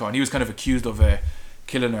from Mexico, and he was kind of accused of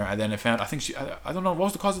killing her. And then I think I don't know, what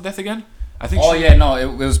was the cause of death again? I think.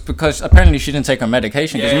 It was because apparently she didn't take her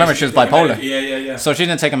medication. Because remember, she was bipolar. Yeah. So she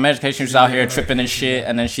didn't take her medication. She was out here tripping and shit,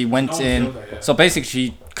 and then she went in. So basically,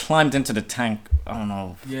 she climbed into the tank. I don't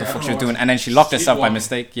know what the fuck she was doing, and then she locked herself by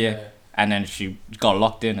mistake. Yeah. And then she got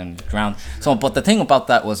locked in and drowned. So, but the thing about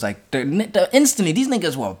that was, like, instantly these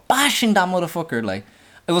niggas were bashing that motherfucker. Like,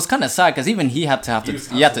 it was kind of sad because even he got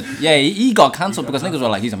cancelled because niggas were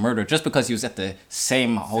like, he's a murderer just because he was at the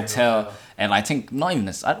same hotel. And I think not even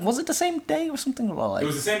this. Was it the same day or something? Like, it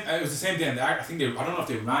was the same. It was the same day, and I think I don't know if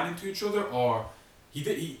they ran into each other or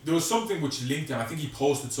there was something which linked him. I think he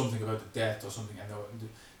posted something about the death or something, and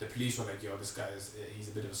the police were like, "Yo, this guy he's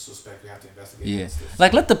a bit of a suspect. We have to investigate." Yeah, this.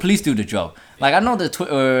 like let the police do the job. Like I know the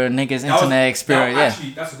Twitter niggas internet experience. Yeah, Actually,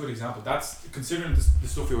 that's a good example. That's considering the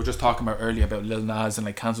stuff we were just talking about earlier about Lil Nas and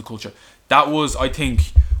like cancel culture. That was, I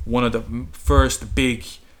think, one of the first big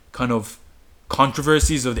kind of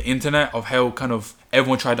controversies of the internet, of how kind of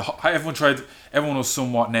everyone was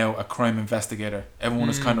somewhat now a crime investigator. Everyone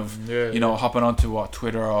was kind of hopping onto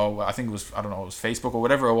Twitter, or I think it was, I don't know, it was Facebook or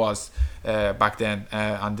whatever it was back then,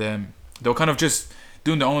 and they were kind of just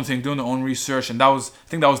doing their own thing, doing their own research, and I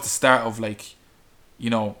think that was the start of like,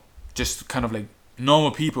 just kind of like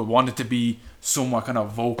normal people wanted to be somewhat kind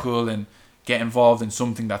of vocal and get involved in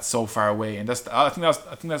something that's so far away, and I think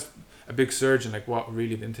that's a big surge in like what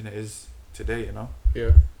really the internet is today,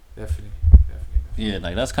 Yeah, definitely. yeah,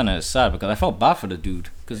 like that's kind of sad because I felt bad for the dude,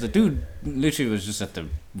 because the dude literally was just at the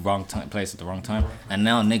wrong place at the wrong time, and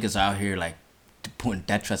now niggas out here like putting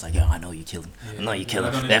death threats like, yo, I know you killed him, I know you killed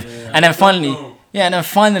him, and then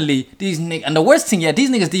finally these niggas, and the worst thing, these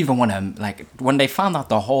niggas didn't even want to, like, when they found out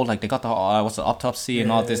the whole, like, they got the what's the autopsy and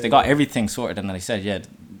all this, they got everything sorted, and then they said,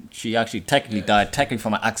 she actually technically died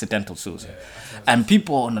from an accidental suicide, and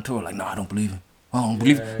people on the tour were like, no, I don't believe him. I don't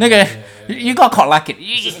believe it. Nigga, you got caught lacking.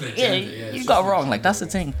 You got wrong. Like, that's the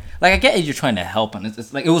thing. Like, I get it, you're trying to help, and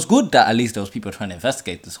it's like, it was good that at least there was people trying to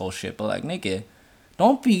investigate this whole shit, but like, nigga,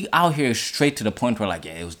 don't be out here straight to the point where like,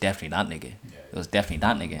 it was definitely that nigga. It was definitely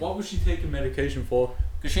that nigga. What was she taking medication for?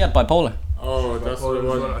 Because she had bipolar. Oh, that's what it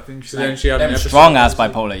was. I think so. Then she had an strong ass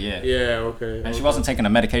bipolar, yeah. Yeah, okay. And she wasn't taking the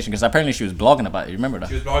medication because apparently she was blogging about it. You remember that?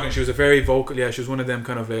 She was blogging. She was a very vocal. Yeah, she was one of them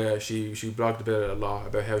kind of. She blogged a lot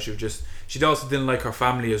about how she also didn't like her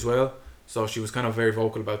family as well. So she was kind of very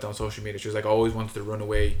vocal about that on social media. She was like, I always wanted to run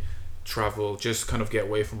away, travel, just kind of get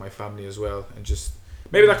away from my family as well, and just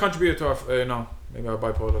maybe that contributed to her. Maybe our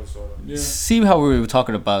bipolar disorder. Yeah. See how we were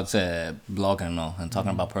talking about blogging and all, and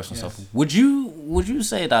talking about personal stuff. Would you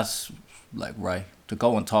say that's like right to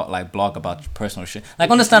go and talk, like, blog about personal shit? Like,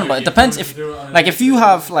 understandable. It depends if you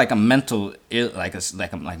have like a mental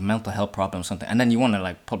mental health problem or something, and then you want to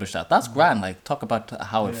like publish that. That's grand. Like, talk about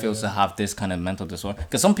how it feels to have this kind of mental disorder,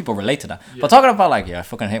 because some people relate to that. But talking about like, I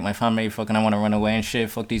fucking hate my family, fucking I want to run away and shit.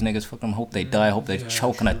 Fuck these niggas. Fuck them. Hope they die. Hope they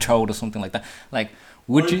choke on a throat or something like that. Like.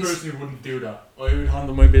 I personally wouldn't do that. I would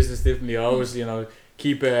handle my business differently. I always,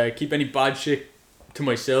 keep any bad shit to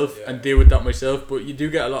myself and deal with that myself. But you do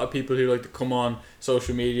get a lot of people who like to come on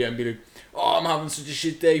social media and be like, oh, I'm having such a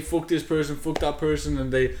shit day, fuck this person, fuck that person,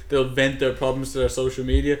 and they'll vent their problems to their social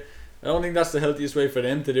media. I don't think that's the healthiest way for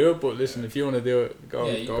them to do it, but listen, if you want to do it,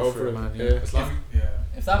 go for it, man.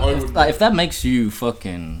 If that makes you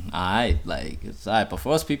fucking alright, like, it's alright. But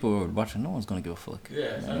for us people who are watching, no one's gonna give a fuck.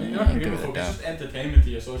 Yeah, I mean, you're not gonna give a fuck. It's just entertainment to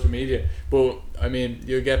your social media. But I mean,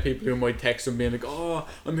 you get people who might text them being like, "Oh,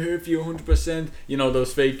 I'm here for you 100%."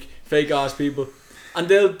 Those fake ass people, and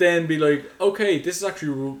they'll then be like, "Okay, this is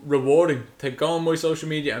actually rewarding. To go on my social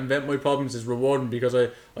media and vent my problems is rewarding because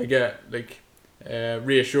I get like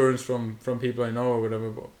reassurance from people I know or whatever."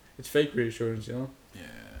 But it's fake reassurance, Yeah.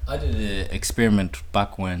 I did an experiment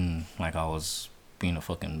back when, like, I was being a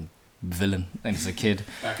fucking villain as a kid.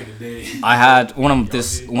 Back in the day. I had one of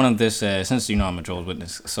this since I'm a Jehovah's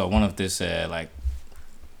Witness, so one of this like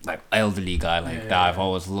elderly guy that I've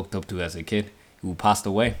always looked up to as a kid who passed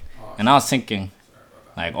away, and I was thinking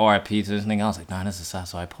like R.I.P. to this nigga. I was like, nah, this is sad,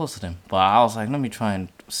 so I posted him, but I was like, let me try and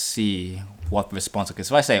see what response. Because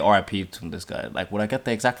if I say R.I.P. to this guy, like, would I get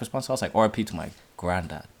the exact response? I was like, R.I.P. to my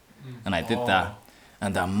granddad, and I did that.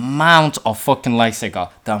 And the amount of fucking likes I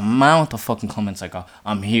got, the amount of fucking comments I got,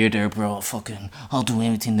 I'm here there, bro, fucking, I'll do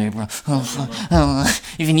everything there, bro.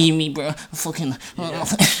 If you need me, bro, fucking.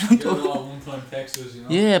 one-time texters,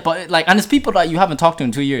 Yeah, but like, and it's people that you haven't talked to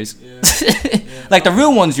in 2 years. Like the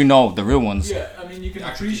real ones, the real ones. Yeah, I mean, you can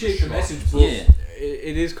appreciate the message, but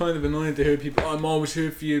it is kind of annoying to hear people, I'm always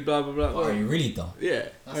here for you, blah, blah, blah. Oh, you really don't? Yeah,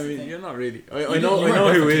 I mean, you're not really. I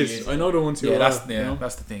know who is. I know the ones who are. That's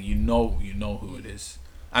the thing. You know who it is.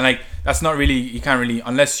 And like, that's not really, you can't really,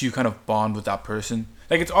 unless you kind of bond with that person.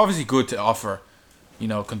 Like, it's obviously good to offer,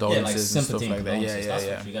 condolences and stuff like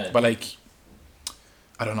that. Yeah. But like,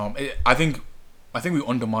 I don't know. I think we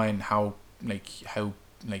undermine how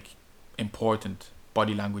important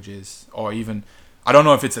body language is, or even, I don't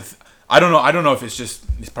know if it's I don't know if it's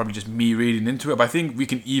probably just me reading into it, but I think we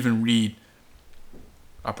can even read.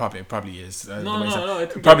 It probably is. No.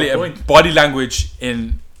 Probably body language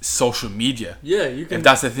in social media. Yeah, you can. If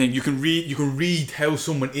that's the thing, you can read how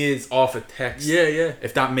someone is off a text. Yeah.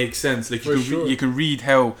 If that makes sense, like you can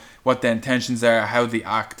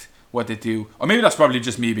what they do. Or maybe that's probably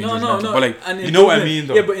just me being judgmental. No. But like, And you know what I Dublin- mean,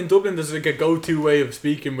 though. Yeah, but in Dublin there's like a go-to way of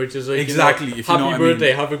speaking, which is like Exactly, You know, if you know happy what I mean.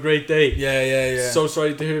 birthday, have a great day. Yeah. So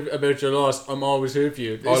sorry to hear about your loss. I'm always here for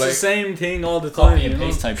you. It's Or the like- same thing all the time. Copy and you know?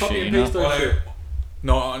 paste type Copy shit, and you know? paste Or type shit. like,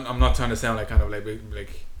 no, I'm not trying to sound like kind of like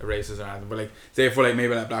a racist or anything, but like say for like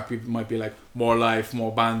maybe like black people might be like more life,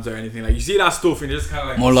 more bands or anything. Like you see that stuff and you're just kind of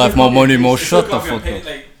like More life, more money, more shut the copy and fuck paste,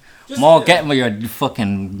 up. like, just- More get your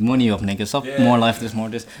fucking money up, nigga. Stop. Yeah. More life, this, more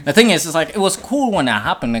this. The thing is, it's like it was cool when that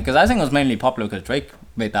happened because I think it was mainly popular because Drake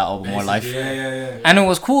made that album More Life. Yeah. And it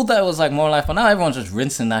was cool that it was like More Life, but now everyone's just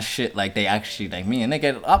rinsing that shit like they actually like me. And they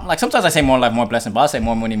get up. Like sometimes I say More Life, more blessing, but I say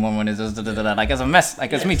more money, more money. Like it's a mess.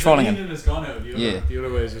 Like it's me trolling him. Has gone out the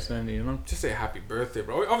other way is just ending, you know. Just say happy birthday,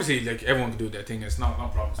 bro. Obviously, like everyone can do their thing. It's not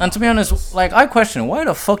problem. And to be honest, like I question why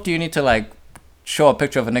the fuck do you need to like show a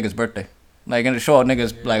picture of a nigga's birthday? Like and show a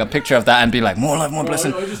nigga's like a picture of that and be like more life, more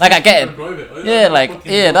blessing. Like I get it. Yeah, like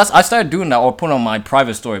that's I started doing that or put on my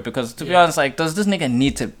private story because to be honest, like does this nigga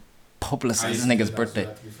need to publicize this nigga's birthday?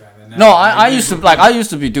 No, I used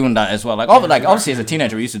to be doing that as well. Like obviously as a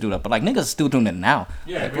teenager we used to do that, but like niggas still doing it now.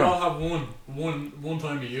 Yeah, like, we bro. all have one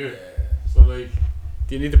time a year. So like,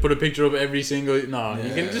 do you need to put a picture up every single? No,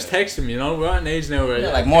 you can just text them. You know, we're at an age now where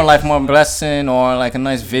Yeah, like more life, more blessing, or like a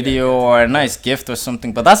nice video or a nice gift or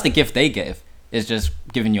something. But that's the gift they give. Is just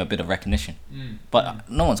giving you a bit of recognition. But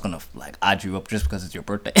no one's gonna like add you up just because it's your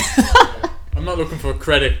birthday. I'm not looking for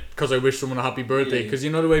credit because I wish someone a happy birthday. Because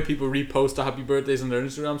you know the way people repost the happy birthdays on their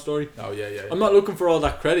Instagram story. Oh yeah. I'm not looking for all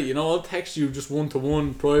that credit. You know, I'll text you just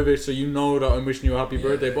 1-to-1 private so you know that I'm wishing you a happy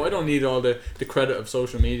birthday. But I don't need all the credit of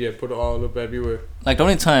social media. Put it all up everywhere. Like the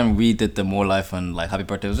only time we did the more life and like happy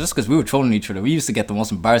birthday was just because we were trolling each other. We used to get the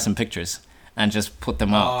most embarrassing pictures and just put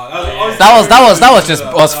them out. That was just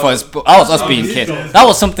us for us. That was us being kids. That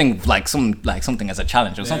was something like something as a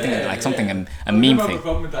challenge or something like something a meme thing.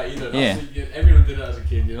 Problem with that either. Yeah. Everyone did it as a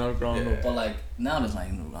kid. You know, growing up. But like now there's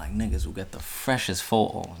like niggas who get the freshest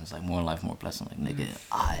photo. It's like more life, more blessing. Like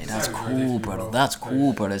nigga, that's cool, brother. That's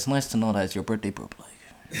cool, brother. It's nice to know that it's your birthday, bro.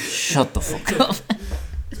 Like, shut the fuck up.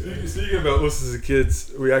 Speaking about us as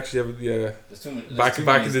kids, we actually have back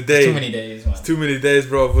in the day. There's too many days, man. It's too many days,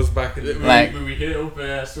 bro. Of us back in the Like- we hit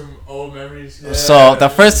up some old memories. So the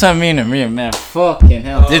first time me and Amir met, fucking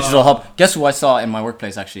hell, Digital Hub. Guess who I saw in my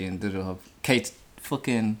workplace actually in Digital Hub? Kate,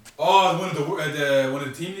 fucking. Oh, one of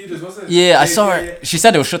the team leaders, was it? Yeah, I saw her. She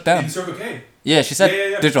said it was shut down. In Circle K. Yeah, she said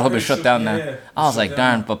Yeah. Digital Hub is shut down now. Yeah. I was like, Shut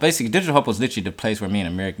darn. down. But basically, Digital Hub was literally the place where me and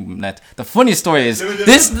Amir met. The funny story is Let me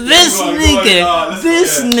this go on, let's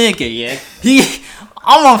go, nigga, yeah.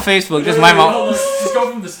 I'm on Facebook, just my mom. Let's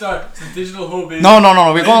go from the start. So Digital Hub is. No.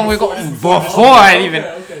 We're going before I even.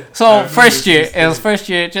 Okay. So first year, it was first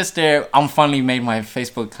year. Just there, I'm finally made my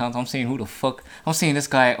Facebook account. I'm seeing who the fuck. I'm seeing this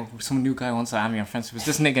guy. Oh, some new guy wants to add me on friends with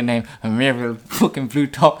this nigga named Amir with fucking blue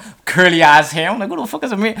top, curly ass hair. I'm like, who the fuck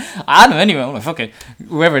is Amir? I add him anyway. I'm like, fuck it,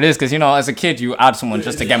 whoever it is, because you know, as a kid, you add someone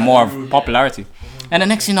just to get more popularity. And the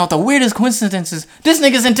next thing you know, the weirdest coincidence is this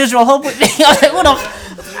nigga's in Digital Hub with me. I'm like, what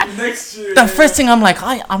the? Next year. The first thing I'm like,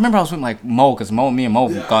 I remember I was with like Mo, because me and Mo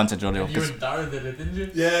gone to Digital Hub. You and Darren did it, didn't you?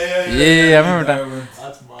 Yeah, I remember that.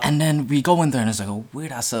 That's mad. And then we go in there and it's like a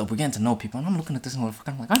weird ass setup. We're getting to know people. And I'm looking at this motherfucker.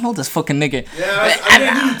 I'm like, I know this fucking nigga. Yeah, I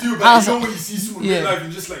knew you too, but I was you know like- when you see someone yeah. in real life,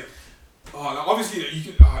 you're just like, oh, like, obviously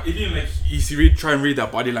you can, if you like, try and read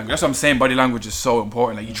that body language. That's what I'm saying. Body language is so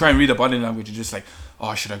important. Like you try and read the body language, you're just like,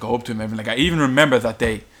 oh, should I go up to him? Like I even remember that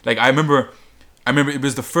day. Like I remember it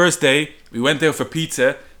was the first day we went there for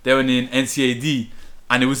pizza down in NCAD,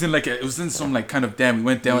 and it was in some like kind of den. We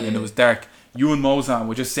went down and it was dark. You and Mozan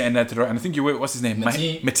were just sitting there to the right, and I think you were, what's his name?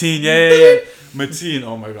 Mateen, yeah. Mateen,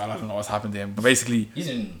 oh my god, I don't know what's happened to him. But basically, He's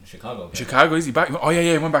in Chicago. Okay? Chicago, is he back? Oh yeah,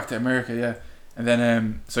 he went back to America, yeah. And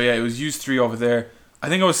then, so yeah, it was used 3 over there. I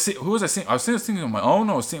think I was, who was I sitting? I was sitting on my own,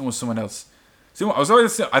 or I was sitting with someone else.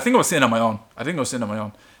 I think I was sitting on my own.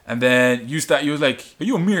 And then you was like, are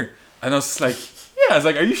you Amir? And I was just like, yeah. I was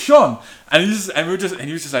like, are you Sean? And he was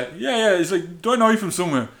just like, yeah. He's like, do I know you from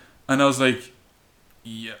somewhere? And I was like,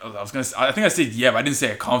 yeah. I think I said yeah, but I didn't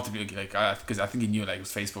say it comfortably, like, because I think he knew like it was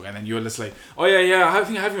Facebook. And then you were just like, oh yeah, I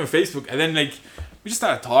think I have you on Facebook. And then like we just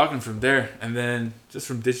started talking from there, and then just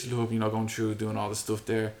from Digital Hub, going through doing all the stuff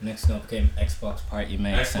there. Next up came Xbox Party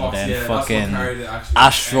Mates, and then yeah, fucking actually,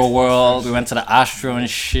 Astro Xbox World. first. We went to the Astro and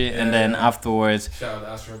shit, and then afterwards, Shout out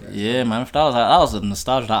to Astro. yeah, man, that was the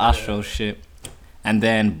nostalgia, that Astro shit. And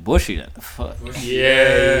then Bushy, fuck.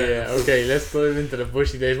 Yeah. Okay, let's dive into the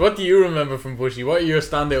Bushy days. What do you remember from Bushy? What are your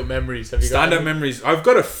standout memories? Have you got Standout any? memories. I've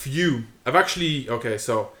got a few. I've actually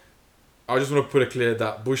so I just want to put it clear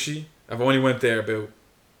that Bushy, I've only went there about,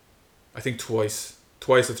 I think twice.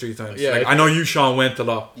 twice or 3 times. Yeah, like, I know you, Sean, went a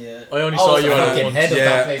lot. Yeah. I only saw you at at once. head of that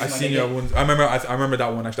Yeah, place I when seen I you get- at once. I remember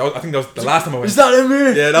that one actually. I think that was the last time I went. Is that in me?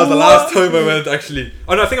 Yeah, that was the last time I went actually.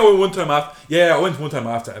 Oh no, I think I went one time after. Yeah, I went one time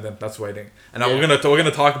after, and then that's why I think. And now Yeah. we're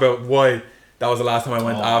gonna talk about why that was the last time I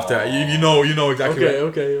went after. You know exactly.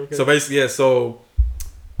 Okay. So basically, yeah.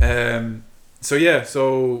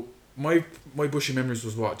 So my bushy memories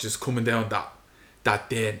was what just coming down that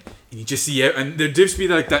den, and you just see it, and there used to be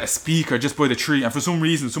like that speaker just by the tree, and for some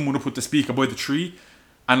reason someone would put the speaker by the tree,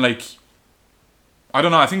 and like I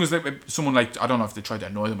don't know, I think it was like someone like I don't know if they tried to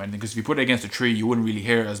annoy them or anything, because if you put it against a tree you wouldn't really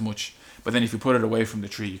hear it as much, but then if you put it away from the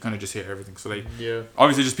tree you kind of just hear everything. So like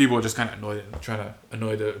obviously just people were just kind of annoyed and trying to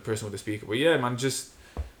annoy the person with the speaker. But yeah, man, just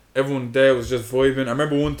everyone there was just vibing. I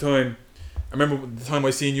remember the time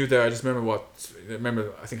I seen you there. I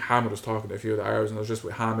think Hamid was talking to a few of the Arabs, and I was just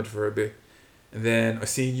with Hamid for a bit. And then I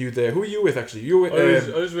seen you there. Who were you with actually? You were with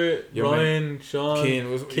I was with your Ryan, Sean,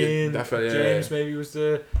 Kane, that fella, James maybe was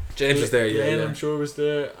there. James was there, yeah. I'm sure was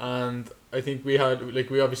there, and I think we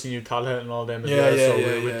obviously knew Talha and all them as Yeah, well, yeah, so we yeah,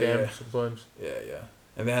 were with yeah, them yeah. sometimes. Yeah.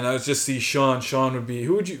 And then I was just see Sean. Sean would be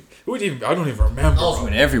who would you even? I don't even remember. I was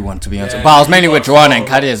with everyone, to be honest. Yeah, But I was mainly with you Joanna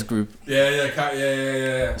was- and Kadia's group.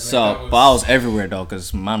 Yeah. So, but I was everywhere though,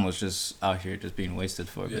 because man was just out here just being wasted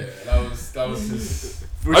for a Yeah, bit. that was his.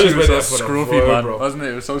 Which just was went so there for the scruffy, vibe, man, bro. wasn't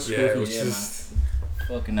it? It was so scruffy. Yeah, it was Yeah, just.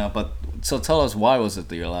 Fucking hell. But so tell us, why was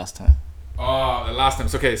it your last time? Oh, the last time.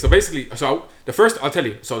 So, okay, so basically, I'll tell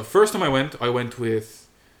you. So the first time I went with,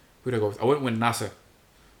 who did I go with? I went with NASA.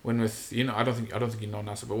 Went with, I don't think you know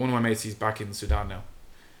NASA, but one of my mates, he's back in Sudan now,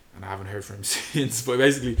 and I haven't heard from him since. But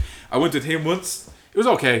basically, I went with him once. It was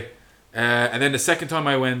okay, and then the second time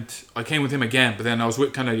I came with him again, but then I was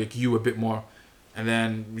with kind of like you a bit more, and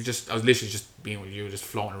then I was literally just being with you, just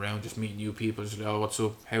floating around, just meeting new people, just like, oh, what's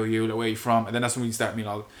up, how are you, like, where are you from, and then that's when we start meeting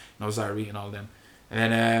all, Zaire and all them,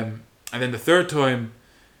 and then the third time,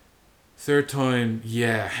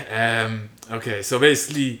 yeah, okay, so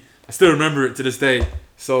basically, I still remember it to this day.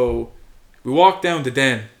 So we walked down the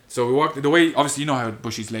den. So we walked the way, obviously you know how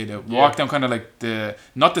Bushy's laid out. We walked down kind of like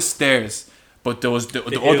not the stairs, but there was the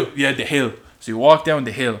hill. the hill. So you walked down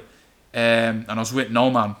the hill, and I was with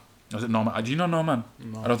Noman. Do you know Noman?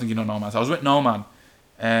 No. I don't think you know Noman. So I was with Noman.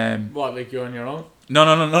 What, like you're on your own? No.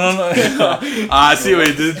 I see what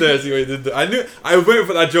you did there. I was waiting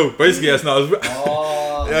for that joke. Basically, yes. No, I was.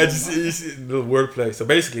 Yeah, you see the wordplay. So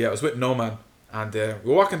basically, I was with Noman, and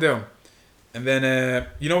we were walking down. And then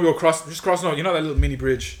we were crossing over. You know that little mini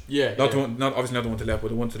bridge. Yeah. The one, obviously not the one to the left, but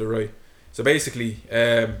the one to the right. So basically,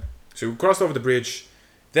 so we crossed over the bridge.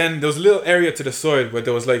 Then there was a little area to the side where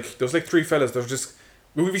there was like 3 fellas. That was just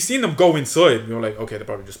we seen them go inside. We were like, okay, they're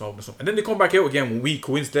probably just smoking or something. And then they come back out again when we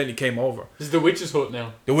coincidentally came over. This is the witch's hut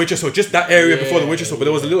now. The witch's hut, just that area before the Yeah, witch's hut. But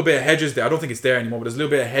there was a little bit of hedges there. I don't think it's there anymore. But there's a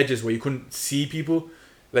little bit of hedges where you couldn't see people,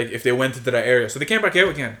 like if they went into that area. So they came back out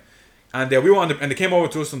again. And we were and they came over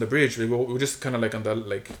to us on the bridge. We were just kind of like on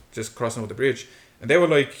the just crossing over the bridge, and they were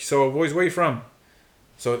like, "So boys, where you from?"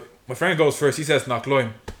 So my friend goes first. He says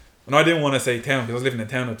Knockloin, and I didn't want to say town because I was living in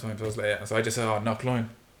town at the time. So I was like, yeah. So I just said, "Oh, Knockloin,"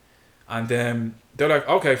 and they're like,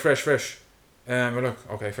 "Okay, fresh." We're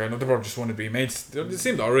like, "Okay, fair enough." They probably just wanted to be mates. They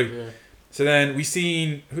seemed alright. Yeah. So then we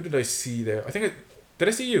seen, who did I see there? Did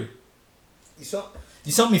I see you?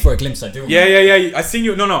 You saw me for a glimpse, I do. Yeah. I seen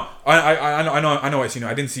you. No. I know. I seen you.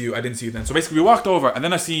 I didn't see you then. So basically, we walked over, and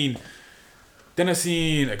then I seen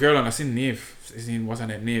a girl, and I seen Neve. What's her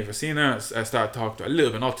name? Neve. I seen her. I started talking to her a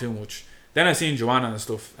little bit, not too much. Then I seen Joanna and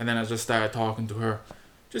stuff, and then I just started talking to her.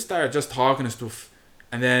 Just talking and stuff.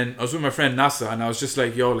 And then I was with my friend Nasa, and I was just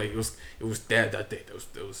like, yo, like it was dead that day.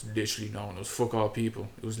 There was literally no one. It was fuck all people.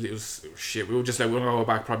 It was shit. We were just like, we're gonna go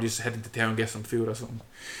back, probably just heading to town, get some food or something.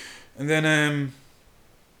 And then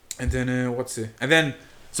what's it? And then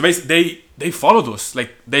so basically they followed us.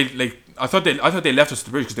 Like I thought they left us at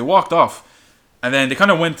the bridge because they walked off, and then they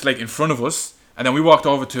kind of went like in front of us. And then we walked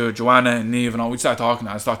over to Joanna and Neve and all. We started talking.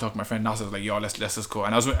 And I started talking to my friend Nasa. I was like, yo, let's just go.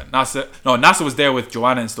 And I was with Nasa. No, Nasa was there with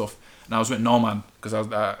Joanna and stuff. And I was with Norman because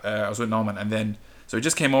I was with Norman. And then so we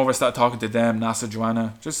just came over, started talking to them, Nasa,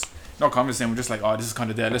 Joanna, just no conversation. We're just like, oh, this is kind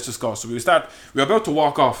of dead. Let's just go. So we were about to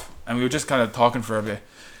walk off, and we were just kind of talking for a bit.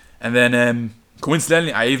 And then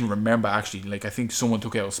coincidentally, I even remember actually, like I think someone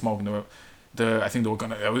took out smoking. I think they were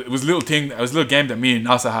gonna. It was a little thing. It was a little game that me and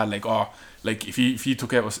Nasa had. Like, oh, like if he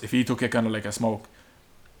took it kind of like a smoke.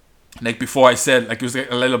 Like before I said, like it was like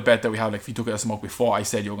a little bet that we had. Like if you took out a smoke before I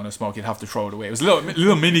said you were gonna smoke, you'd have to throw it away. It was a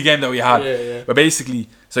little mini game that we had. Yeah. But basically,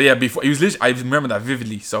 so yeah, before he was literally, I remember that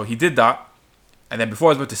vividly. So he did that, and then before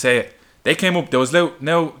I was about to say it, they came up. There was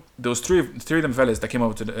three of them fellas that came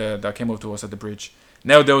over to us at the bridge.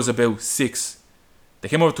 Now there was about 6. They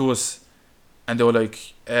came over to us, and they were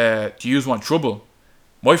like, "Do you want trouble?"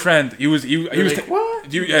 My friend, he was like,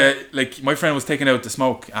 what? Like my friend was taking out the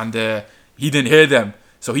smoke, and he didn't hear them,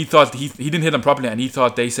 so he thought he didn't hear them properly, and he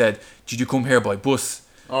thought they said, "Did you come here by bus?"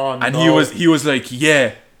 Oh, And no. he was like,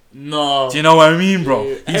 "Yeah." No. Do you know what I mean, bro?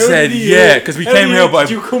 He How said, did "Yeah," because we came here by.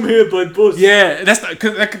 Did you come here by bus? Yeah, that's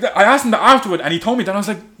because like, I asked him that afterward, and he told me that. I was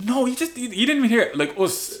like, "No, he didn't even hear it. Like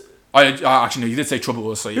us." I actually no, he did say trouble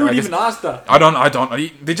with us. So Who would I guess, even ask that? I don't.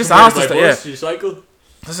 They just Come here asked us by that. Yeah, bus, you cycle?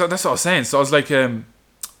 that's what I was saying. So I was like,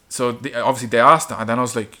 so obviously they asked that, and then I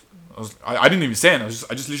was like, I didn't even say it. I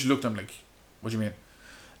just literally looked at him like, "What do you mean?"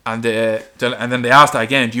 And then they asked that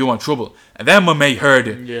again, "Do you want trouble?" And then my mate heard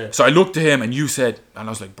it. Yeah. So I looked at him, and you said, and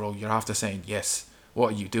I was like, "Bro, you're after saying yes.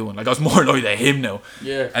 What are you doing?" Like I was more annoyed at him now.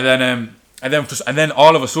 Yeah. And then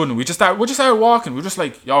all of a sudden we just started walking. We were just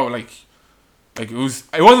like, yo, like it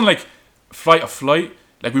wasn't like fight or flight.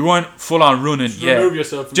 Like we weren't full on running. Just yeah. remove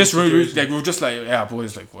yourself from Just the situation. like we were just like, yeah,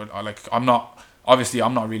 boys. Like what? I'm not. Obviously,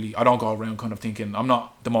 I'm not really. I don't go around kind of thinking. I'm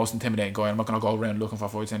not the most intimidating guy. I'm not gonna go around looking for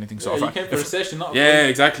fights or anything. So Yeah, if you came for a session, not a yeah, fight.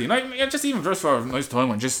 exactly. Like yeah, just even just for a nice time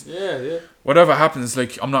and just Yeah. whatever happens.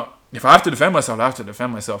 Like I'm not. If I have to defend myself, I have to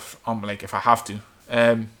defend myself. I'm like if I have to.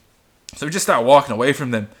 So we just started walking away from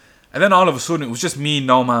them, and then all of a sudden it was just me,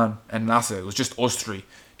 No Man, and NASA. It was just us three.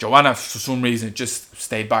 Joanna, for some reason, just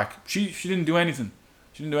stayed back. She didn't do anything.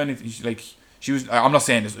 She didn't do anything. She was. I'm not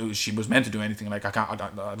saying she was meant to do anything. Like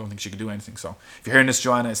I don't think she could do anything. So if you're hearing this,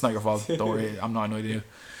 Joanna, it's not your fault. Don't worry. I'm not annoyed at you.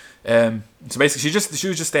 So basically, she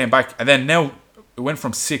was just staying back, and then now it went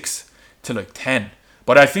from 6 to like 10.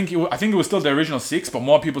 But I think it was still the original 6, but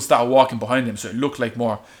more people started walking behind them, so it looked like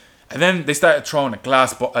more. And then they started throwing a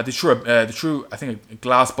glass bottle. They threw I think a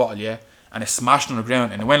glass bottle, yeah, and it smashed on the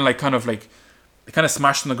ground, and it went like kind of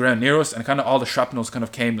smashed on the ground near us, and kind of all the shrapnels kind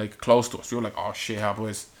of came like close to us. We were like, oh shit, how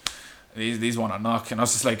boys, these want to knock. And I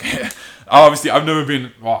was just like, obviously I've never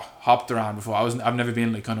been hopped around before. I've never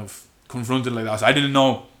been like kind of confronted like that, so I didn't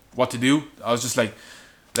know what to do. I was just like,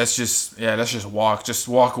 let's just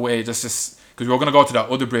walk away, just because we were gonna go to that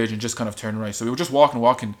other bridge and just kind of turn right. So we were just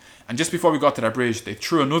walking, and just before we got to that bridge, they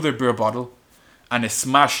threw another beer bottle, and it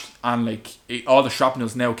smashed, and like all the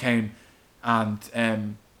shrapnels now came, and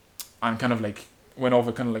kind of like went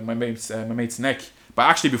over kind of like my mate's neck. But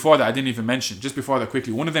actually before that, I didn't even mention. Just before that,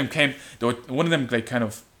 quickly, one of them like kind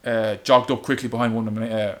of jogged up quickly behind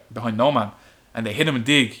No Man, and they hit him a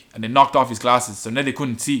dig, and they knocked off his glasses. So now they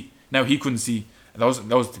couldn't see. Now he couldn't see. And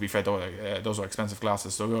those to be fair, those were expensive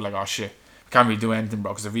glasses. So we were like, oh shit, we can't really do anything,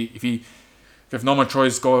 bro. Because if No Man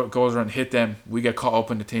goes around and hit them, we get caught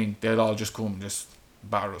up in the thing. They'll all just come and just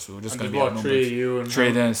batter us. We were just gonna be outnumbered.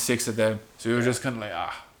 3 then 6 of them. So we were just kind of like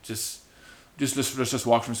let's just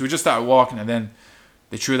walk from. So we just started walking, and then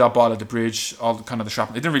they threw that ball at the bridge. All kind of the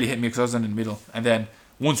shrapnel. It didn't really hit me because I was in the middle. And then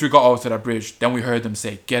once we got out to that bridge, then we heard them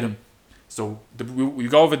say, "Get him." So we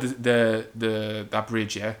go over that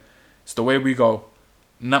bridge, yeah. So the way we go,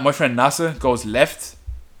 my friend NASA goes left,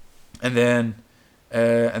 and then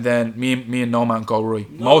me and No Man go right.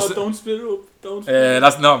 Don't split up. Don't split up.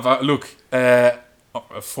 That's not. But look,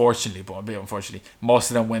 unfortunately,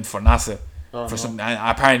 most of them went for NASA. For some, and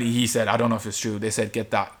apparently he said, I don't know if it's true. They said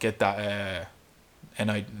get that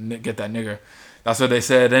nigger. That's what they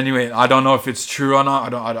said. Anyway, I don't know if it's true or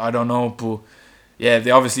not. I don't know, but yeah,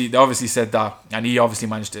 they obviously said that, and he obviously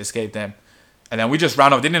managed to escape them. And then we just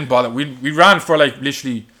ran off. They didn't bother. We ran for like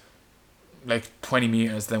literally like 20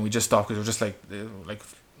 meters. Then we just stopped because we were just like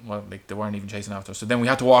they weren't even chasing after us. So then we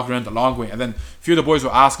had to walk around the long way. And then a few of the boys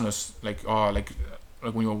were asking us like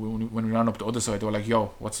when we ran up the other side, they were like,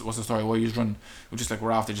 "Yo, what's the story? Why are you running?" We're just like, we're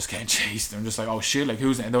after just getting chased. And we're just like, "Oh shit, like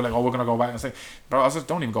who's it?" And they were like, "Oh, we're gonna go back." And I was like, "Bro," I was like,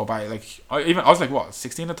 "Don't even go back." Like I was like, what,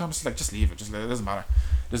 16 at the time? I was like, just leave it. Just like, it doesn't matter.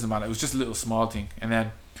 It was just a little small thing. And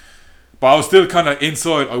then, but I was still kind of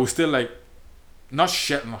inside. I was still like, not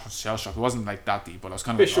shell shock. It wasn't like that deep, but I was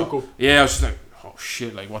kind of like, yeah, I was just like, oh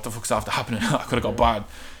shit, like what the fuck's after happening? I could have got bad.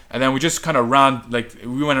 And then we just kind of ran, like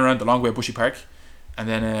we went around the long way at Bushy Park. And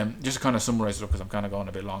then just to kind of summarise it up, because I'm kind of going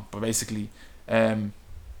a bit long, but basically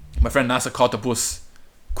my friend NASA caught the bus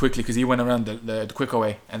quickly because he went around the quicker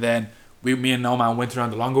way, and then me and No Man went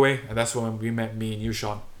around the longer way, and that's when we met me and you,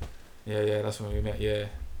 Sean. Yeah, that's when we met. Yeah.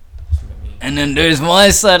 And then there's my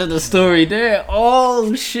side of the story there.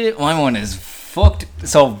 Oh shit, my one is fucked.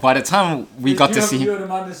 So by the time we got to see him,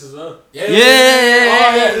 as well.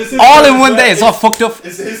 yeah, all in one day. It's all fucked up.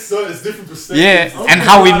 It's different perspectives. Yeah, and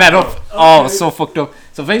how we met up. Oh, so fucked up.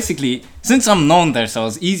 So basically, since I'm known there, so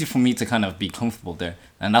it's easy for me to kind of be comfortable there.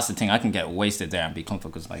 And that's the thing, I can get wasted there and be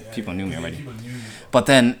comfortable because like people knew me already. But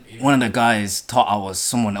then one of the guys thought I was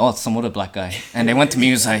someone else, some other black guy, and they went to me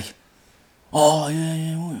and was like, oh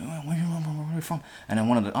yeah, where you from? And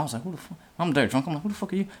then I was like, who the fuck? I'm there drunk. I'm like, who the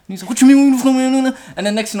fuck are you? And he's like, what you mean, where you from? And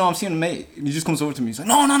then next thing you know, I'm seeing a mate, and he just comes over to me. He's like,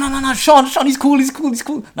 no, Sean, he's cool.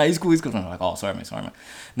 Nah, he's cool. And I'm like, oh, sorry, man.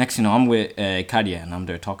 Next thing you know, I'm with Kadia, and I'm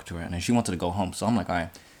there talking to her, and then she wanted to go home. So I'm like, all right,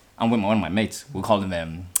 I'm with one of my mates. We'll call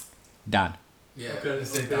him Dan. Yeah,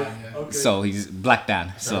 okay. Dan, yeah. Okay. So he's Black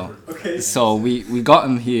Dan. So we got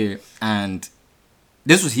him here, and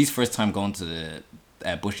this was his first time going to the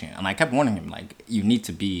bushing, and I kept warning him, like, you need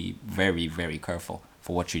to be very, very careful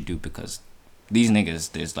for what you do, because these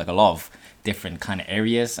niggas, there's like a lot of different kind of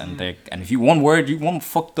areas, and if you one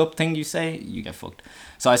fucked up thing you say, you get fucked.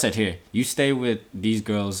 So I said, here, you stay with these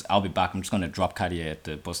girls, I'll be back. I'm just gonna drop Kadia at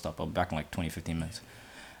the bus stop. I'll be back in like 20-15 minutes.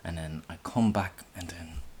 And then I come back, and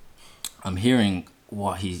then I'm hearing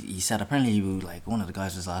what he said. Apparently he was like, one of the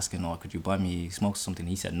guys was asking, oh, could you buy me smoke something?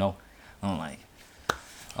 He said no. I'm like,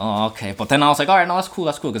 oh, okay. But then I was like, all right, no, that's cool,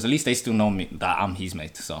 because at least they still know me, that I'm his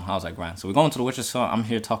mate. So I was like, grand. So we're going to the Witches. So I'm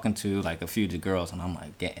here talking to like a few of the girls, and I'm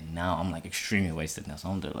like I'm like extremely wasted now. So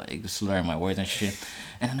I'm there like slurring my words and shit.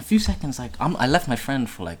 And in a few seconds, like I left my friend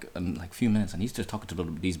for like a few minutes, and he's just talking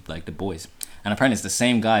to these like the boys. And apparently it's the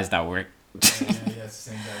same guys that were. Yeah, it's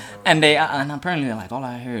the same guys. And apparently like all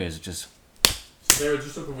I hear is just. So they were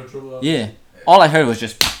just looking for trouble. Yeah. All I heard was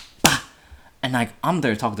just. And like I'm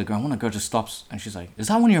there talking to the girl, and one of the girls just stops, and she's like, "Is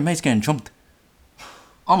that one of your mates getting jumped?"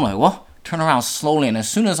 I'm like, "What?" Turn around slowly, and as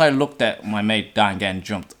soon as I looked at my mate Dan getting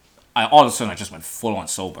jumped, all of a sudden I just went full on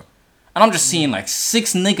sober, and I'm just seeing like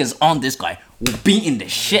 6 niggas on this guy, beating the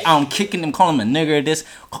shit out of him, kicking him, calling him a nigger,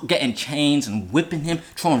 getting chains and whipping him,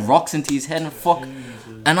 throwing rocks into his head and fuck,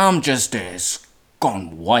 and I'm just there,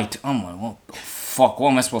 gone white. I'm like, what the fuck?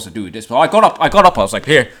 What am I supposed to do with this? But I got up. I was like,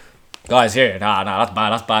 here. Guys, here, nah,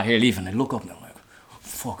 that's bad, here, leave. And they look up, and I'm like,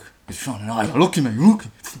 fuck, it's Sean and I, look at me,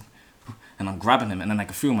 and I'm grabbing him, and then like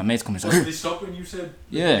a few of my mates come and say, did they stop when you said?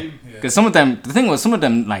 Yeah, because some of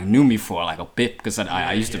them like knew me for like a bit, because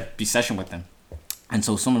I used to be session with them, and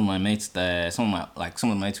so some of my mates, some of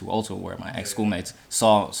the mates who also were my ex-schoolmates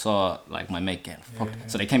saw like my mate getting fucked,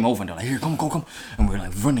 so they came over and they're like, here, come, and we were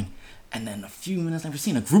like running. And then a few minutes later, we're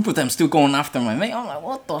seeing a group of them still going after my mate. I'm like,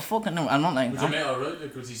 what the fuck? And I'm not like, was your mate alright?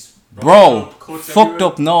 Like, was he fucked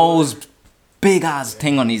up nose, big ass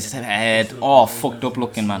thing on his head, all fucked up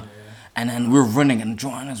looking, man. And then we're running, and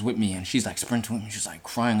Joanna's with me, and she's like sprinting with me, she's like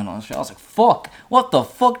crying and all that shit. I was like, fuck, what the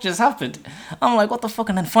fuck just happened? I'm like, what the fuck?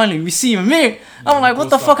 And then finally we see him here. I'm like, what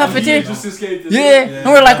the fuck happened here? Yeah, and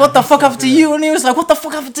we're like, what the fuck happened to you? And he was like, what the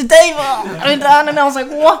fuck happened to Dave? And I was like,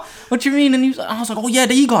 what you mean? And I was like, oh yeah,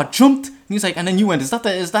 he got jumped. And he was like, and then you went, is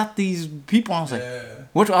that these people? And I was like,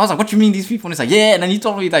 what? I was like, what you mean these people? And he's like, yeah. And then he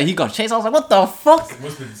told me that he got chased. I was like, what the fuck? It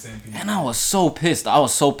must be the same people. And I was so pissed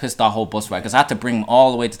that whole bus ride, because I had to bring him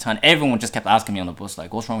all the way to town. Everyone just kept asking me on the bus,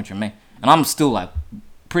 like, what's wrong with your mate? And I'm still like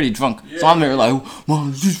pretty drunk, so I'm there like, oh,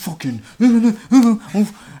 man, this fucking.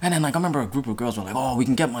 And then like I remember a group of girls were like, oh, we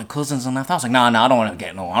can get my cousins and that. I was like, nah, I don't want to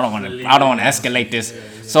escalate this.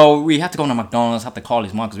 So we had to go to McDonald's, had to call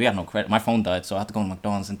his mom, because we had no credit. My phone died, so I had to go to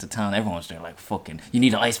McDonald's into town. Everyone was there like, fucking, you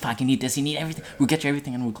need an ice pack, you need this, you need everything. We'll get you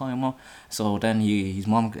everything, and we'll call your mom. So then his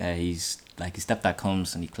mom, his stepdad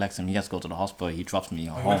comes and he collects him. He has to go to the hospital. He drops me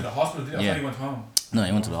home. He went to the hospital? I thought he went home. No,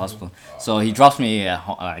 he went to the hospital. So he drops me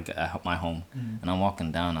at my home, and I'm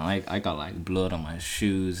walking down, and I got like blood on my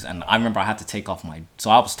shoes, and I remember I had to take off so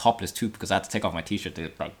I was topless too, because I had to take off my t-shirt to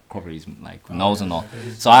like cover his like nose and all.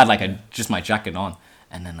 So I had like just my jacket on,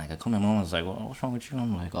 and then like I come in, mom was like, what's wrong with you?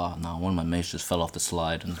 I'm like, oh no, one of my mates just fell off the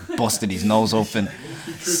slide and busted his nose open.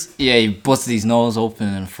 Yeah, he busted his nose open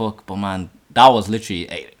and fuck. But man, that was literally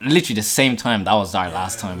the same time. That was our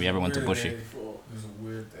last time we ever went to Bushy.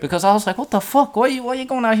 Because I was like, what the fuck? Why you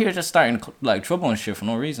going out here just starting like trouble and shit for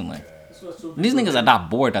no reason? Like, these niggas are that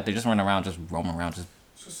bored that they just run around, just roam around, just.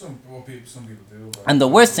 It's just some people do. And the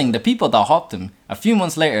worst thing, the people that hopped him a few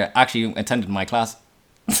months later actually attended my class.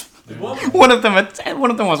 One of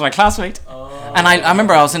them was my classmate. And I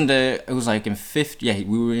remember I was it was like in 5th. Yeah,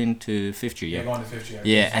 we were into 5th year. Yeah, going to 5th year.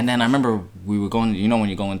 Yeah, and then I remember we were going. You know when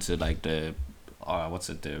you go into like the.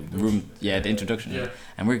 The room, the introduction,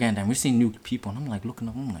 and we're getting down, we're seeing new people, and I'm like looking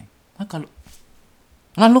up, I'm like, that guy, and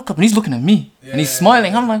I look up, and he's looking at me, and he's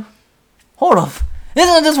smiling. I'm like, hold up,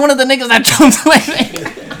 isn't this one of the niggas that jumped like me?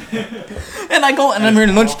 And I go, and then we're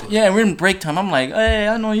in lunch, we're in break time. I'm like, hey,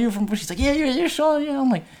 I know you from Bush. He's like, yeah, you're Sean, yeah. I'm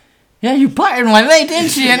like, yeah, you battered my mate,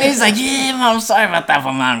 didn't you? And he's like, yeah, man, I'm sorry about that,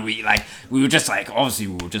 but man, we were just like, obviously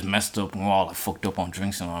we were just messed up, and we were all like fucked up on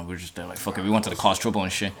drinks and all. We were just there like, fuck it, we wanted to cause trouble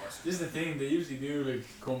and shit. This is the thing, they usually do like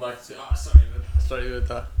come back and say, oh, sorry about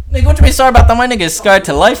that. Nigga, what you mean sorry about that? My nigga is scarred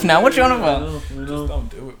to life now. What you on about? Just don't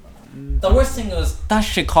do it, man. The worst thing was that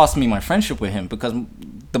shit cost me my friendship with him because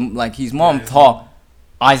his mom thought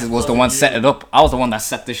I was the one set it up. I was the one that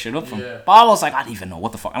set this shit up for him. Yeah. But I was like, I didn't even know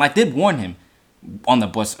what the fuck. And I did warn him on the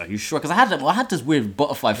bus. Are you sure? Because I had this weird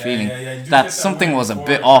butterfly feeling that something was a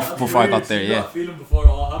bit off before I got there. You had a feeling before it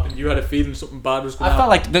all happened. You had a feeling something bad was going to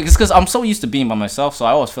happen. I felt like it's because I'm so used to being by myself, so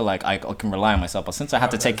I always feel like I can rely on myself. But since I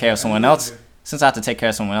had to take care of someone else,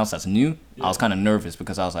 that's new, I was kind of nervous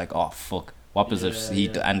because I was like, oh fuck. What was if he?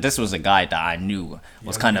 And this was a guy that I knew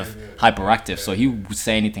was kind of hyperactive, so he would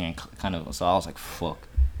say anything and kind of. So I was like, "Fuck."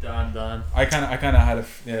 Dan. I kind of had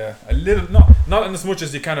a little, not as much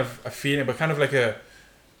as you kind of a feeling, but kind of like it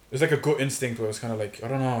was like a gut instinct where it was kind of like, I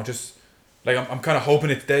don't know, just like I'm kind of hoping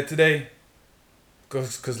it's dead today,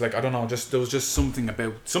 cause like I don't know, just there was just something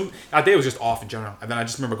about that day was just off in general, and then I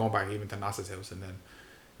just remember going back even to NASA's house, and then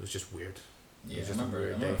it was just weird. Yeah, I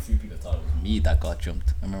remember a few people thought it was me that got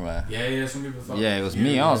jumped. I remember. Some people thought. Yeah, it was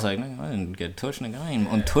me. I was like, I didn't get touched, nigga. I ain't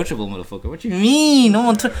untouchable, motherfucker. What you mean? No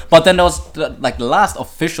one. But then there was the last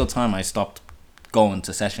official time I stopped going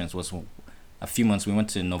to sessions was a few months. We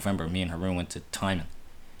went to November. Me and Haroon went to Timon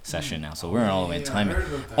session now, so we're all the way in Timon.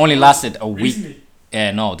 Only lasted a week. Recently?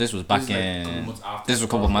 No, this was back in. This was a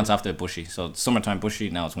couple of months after Bushy. So summertime Bushy,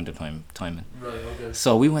 now it's wintertime Timon. Right, okay.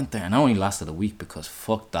 So we went there and I only lasted a week because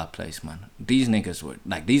fuck that place, man. These niggas were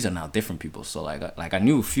like, these are now different people. So like I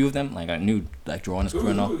knew a few of them. Like I knew like Joanna's crew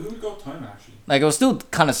and all. Who would go time actually? Like it was still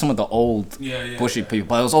kind of some of the old Bushy people,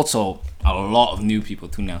 but it was also a lot of new people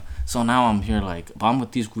too now. So now I'm here but I'm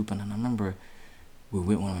with this group, and then I remember we were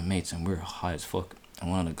with one of my mates and we were high as fuck. And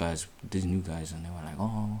one of the guys, these new guys, and they were like,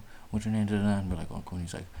 oh, what's your name? And we're like, oh, cool. And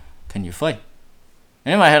he's like, can you fight?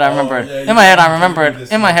 And in my head, I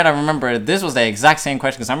remember this was the exact same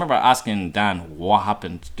question, because I remember asking Dan what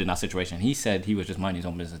happened in that situation. He said he was just minding his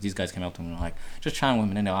own business. These guys came up to him and were like, just chatting with him,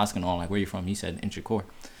 and then they were asking all, like, where you from? He said, Inchicore.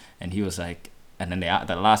 And he was like, and then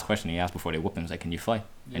the last question he asked before they whooped him was like, can you fight?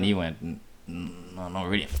 Yeah. And he went, no, not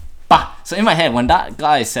really. Bah! So in my head, when that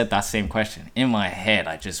guy said that same question, in my head,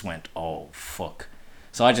 I just went, oh, fuck.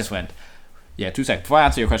 So I just went, yeah, 2 seconds. Before I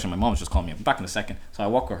answer your question, my mom was just calling me. I'm back in a second. So I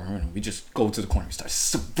walk with her and we just go to the corner. We start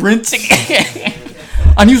sprinting.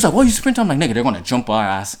 And he was like, what are you sprinting? I'm like, nigga, they're going to jump our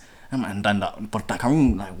ass. And then, but like,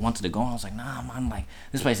 Haroon wanted to go. And I was like, nah, man, like,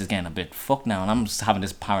 this place is getting a bit fucked now. And I'm just having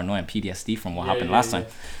this paranoia and PTSD from what happened last time.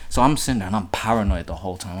 So I'm sitting there and I'm paranoid the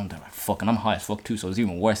whole time. I'm there like, fuck. And I'm high as fuck too, so it's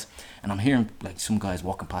even worse. And I'm hearing like some guys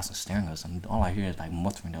walking past and staring at us. And all I hear is like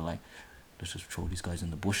muttering. They're like, let's just throw these guys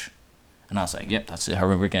in the bush. And I was like, yep, that's it.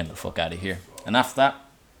 Haroon, we're getting the fuck out of here. And after that,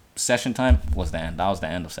 session time was the end. That was the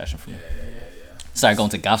end of session for me. Started going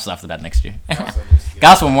to GAFs after that next year.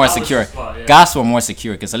 GAFs were more secure. GAFs were more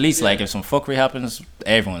secure because at least like if some fuckery happens,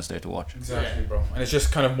 everyone's there to watch. Exactly, bro. And it's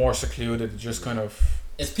just kind of more secluded. Just kind of.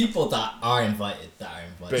 It's people that are invited.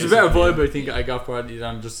 It's a better vibe, I think, at GAF party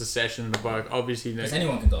than just a session in the park. Obviously, because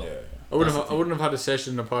anyone can go. I wouldn't have had a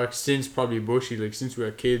session in the park since probably Bushy, like since we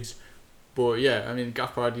were kids. But yeah, I mean,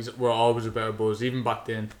 GAF parties were always a better buzz, even back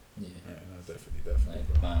then. Yeah, no, definitely.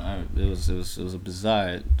 Like, man, it was a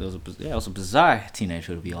bizarre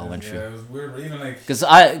teenagehood we all went through. Yeah, it was weird, even like. Because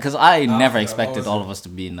I never expected all of us to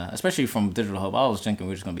be in that, especially from Digital Hub. I was thinking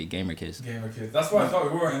we were just gonna be gamer kids. That's what I thought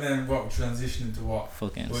we were, and then what, we transitioned into what?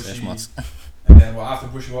 Fucking Sesh Months. And then after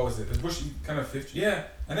Bushy, what was it? Was Bushy kind of fifth? Yeah,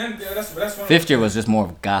 and then that's one. Fifth year was just more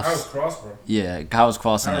of gas. House Cross, bro. Yeah, House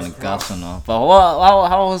Cross and then GAFs and all. But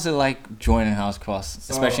how was it like joining House Cross,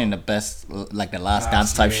 especially in the best, like the last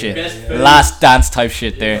dance type shit, last dance type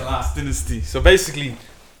shit there. The last dynasty. So basically,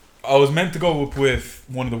 I was meant to go up with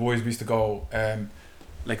one of the boys. We used to go,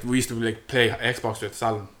 like we used to like play Xbox with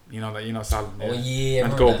Salon. You know Salon. Oh yeah.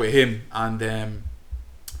 And go up with him, and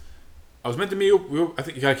I was meant to meet up. I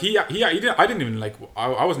think like he didn't. I didn't even like.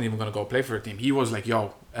 I wasn't even gonna go play for a team. He was like,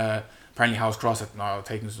 "Yo, apparently House Cross had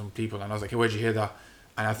taking some people," and I was like, "Hey, where'd you hear that?"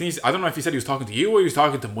 And I think I don't know if he said he was talking to you or he was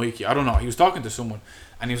talking to Mikey. I don't know. He was talking to someone,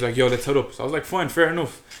 and he was like, "Yo, let's head up." So I was like, "Fine, fair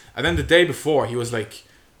enough." And then the day before, he was like,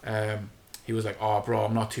 "Oh, bro,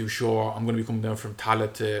 I'm not too sure. I'm gonna be coming down from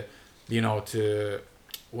Tallaght to, to."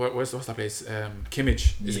 What's that place?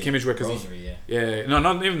 Kimmage. Is it Kimmage where? Rosary, yeah. No,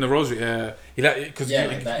 not even the Rosary. Because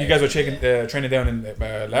you guys were training down in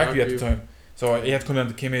Larkview at the time, so he had to come down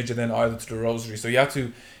to Kimmage and then either to the Rosary. So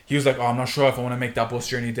he was like, "Oh, I'm not sure if I want to make that bus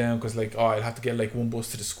journey down because like, I'll have to get like one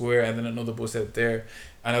bus to the square and then another bus out there."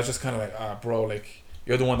 And I was just kind of like, bro, like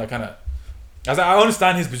you're the one that kind of. As I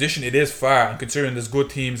understand his position, it is far, and considering there's good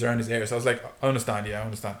teams around his area, so I was like, I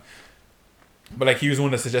understand. But like he was the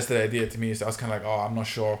one that suggested the idea to me, so I was kind of like, I'm not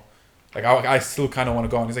sure. Like I still kind of want to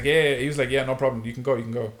go, and he's like, yeah. He was like, yeah, no problem, you can go.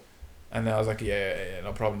 And then I was like, yeah,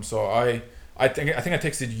 no problem. So I think I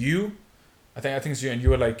texted you, I think it's you, and you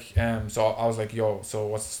were like, so I was like, yo, so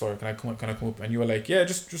what's the story? Can I come up? And you were like, yeah,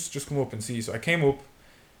 just come up and see. So I came up.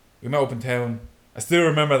 We met up in town. I still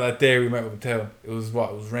remember that day we met up in town. It was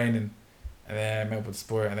raining, and then I met up with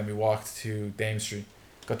Spur, and then we walked to Dame Street.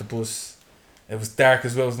 Got the bus. It was dark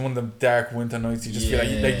as well. It was one of them dark winter nights. You just feel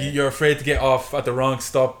like you're afraid to get off at the wrong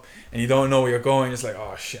stop, and you don't know where you're going. It's like,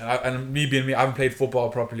 oh shit. And me being me, I haven't played football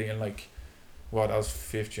properly in like, that was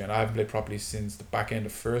 5th year, and I haven't played properly since the back end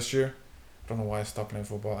of 1st year. I don't know why I stopped playing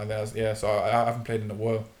football, and so I haven't played in a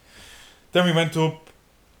while. Then we went into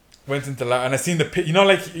and I seen the pitch. You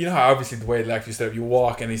know how obviously the way like you said, you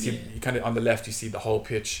walk and you kind of on the left you see the whole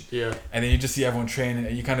pitch. Yeah. And then you just see everyone training,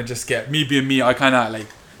 and you kind of just get me being me. I kind of like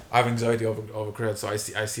I have anxiety over crowds, so I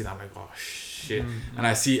see that I'm like, oh shit, and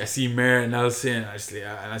I see Mare Nelson,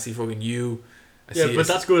 and I see fucking you. But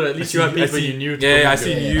that's good. At least you have people you knew. I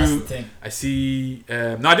see you. I see.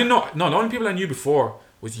 No, I didn't know. No, the only people I knew before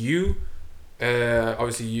was you.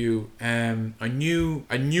 Obviously you. I knew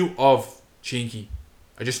of Chinky.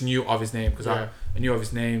 I just knew of his name because I knew of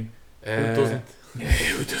his name. Who doesn't? Yeah,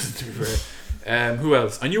 who doesn't, to be fair. Who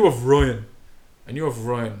else? I knew of Ryan.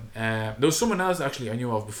 There was someone else actually I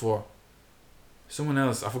knew of before. Someone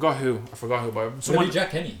else. I forgot who. But someone. Maybe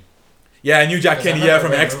Jack Kenny. Yeah, I knew Jack Kenny. Yeah,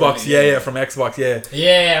 from Xbox. Yeah, from Xbox. Yeah.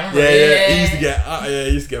 Yeah.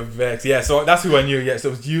 He used to get vexed. Yeah, so that's who I knew. Yeah, so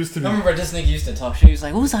it was used to me. I remember this nigga used to talk shit. He was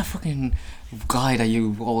like, "Who's that fucking guy that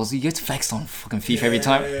you get vexed on fucking FIFA every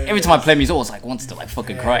time? Every time I play him, he's always like wants to like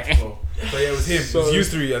fucking cry." So it was him. So it was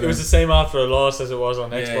used to me. It was the same after a loss as it was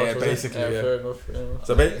on Xbox. Yeah, basically. Fair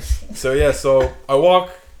enough. So I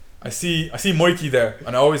walk. I see Mikey there,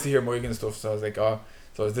 and I always hear Mikey and stuff. So I was like, oh.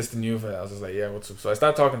 So is this the new fella? I was just like, yeah, what's up? So I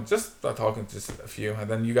started talking to just a few,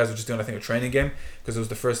 and then you guys were just doing, I think, a training game because it was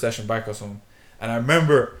the first session back or something. And I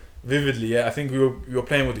remember vividly, I think we were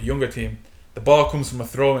playing with the younger team. The ball comes from a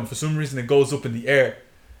throw, and for some reason it goes up in the air,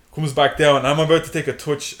 comes back down, and I'm about to take a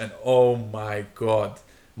touch, and oh my god,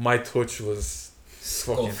 my touch was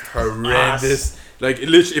fucking horrendous. Like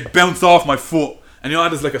it bounced off my foot, and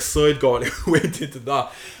there's like a side guard that went into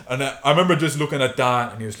that, and I remember just looking at Dan,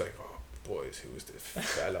 and he was like, oh boys, who is this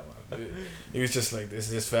fella, man? He was just like,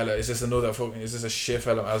 this fella, it's just another fucking, it's just a shit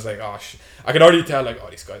fella. I was like, oh shit. I could already tell, like, oh,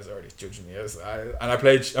 these guys are already judging me. I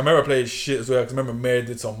remember I played shit as well, because I remember Mayor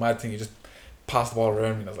did some mad thing, he just passed the ball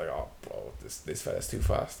around me, and I was like, oh bro, this fella's too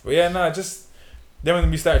fast. But yeah, then when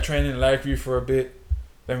we started training in Larkview for a bit,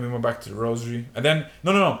 then we went back to the Rosary, and then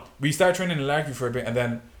we started training in Larkview for a bit, and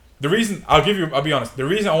then the reason, I'll be honest, the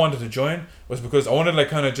reason I wanted to join was because I wanted like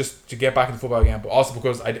kind of just to get back into football again, but also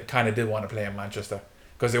because I kind of did want to play in Manchester,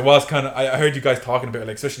 because it was kind of, I heard you guys talking about it,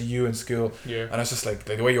 like especially you in school, and it's just like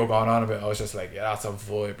the way you were going on about it, I was just like, yeah, that's a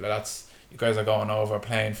vibe, like that's, you guys are going over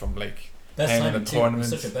playing from like best playing in the tournaments.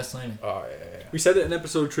 Such a best signing. Oh yeah. We said it in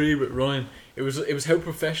episode 3 with Ryan. It was how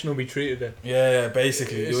professional we treated it. Yeah,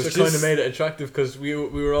 basically. It was kind of made it attractive because we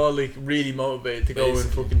were all like really motivated to go and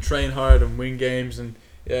fucking train hard and win games, and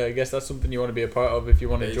yeah, I guess that's something you want to be a part of if you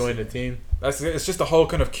want to join the team. It's just a whole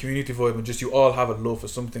kind of community vibe, and just you all have a love for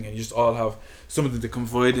something, and you just all have something to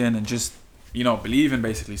confide in and just believe in,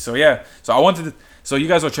 basically. So yeah, so you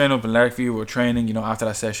guys were training up in Larkview. We were training, after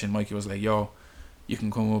that session, Mikey was like, yo, you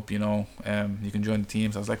can come up, you can join the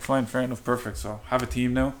team. So I was like, fine, fair enough, perfect. So have a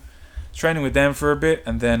team now. Training with them for a bit,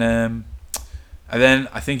 and then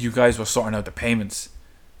I think you guys were sorting out the payments,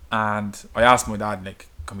 and I asked my dad, like,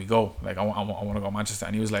 can we go? Like, I want to go to Manchester,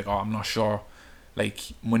 and he was like, oh, I'm not sure, like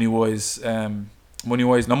money wise. Money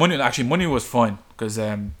was fine, because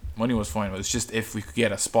money was fine. It was just if we could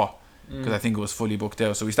get a spot, because I think it was fully booked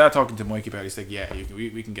out. So we started talking to Mikey about it. He's like, yeah,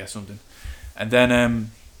 we can get something, and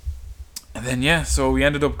then yeah, so we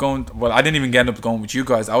ended up going. Well, I didn't even end up going with you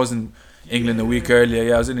guys. I was in England a week earlier.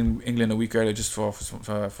 Yeah, I was in England a week earlier just for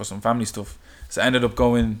some family stuff. So I ended up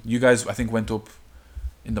going. You guys, I think, went up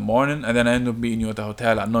in the morning, and then I ended up meeting you at the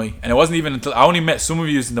hotel at night. And it wasn't even until I only met some of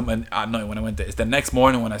you at night when I went there. It's the next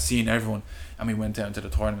morning when I seen everyone, and we went down to the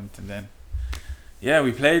tournament, and then yeah,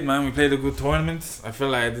 we played, man. We played a good tournament. I feel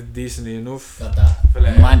like I did decently enough. Got that.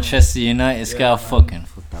 Like Manchester United scout fucking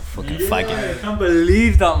faggot. I can't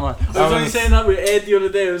believe that, man. I was only saying that with Ed the other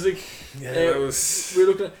day. I was like, we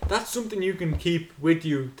were looking at, that's something you can keep with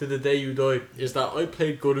you to the day you die, is that I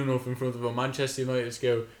played good enough in front of a Manchester United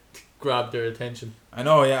scout to grab their attention. I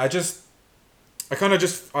know, yeah. I kind of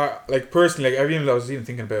just like personally, like everything I was even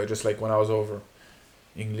thinking about, just like when I was over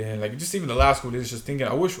England, like just even the last couple of days, just thinking,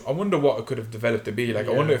 I wonder what it could have developed to be. Like,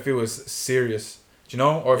 I wonder if it was serious,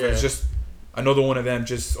 or if it was just another one of them,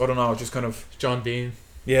 just, I don't know, just kind of John Dean.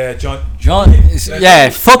 Yeah, John. Yeah,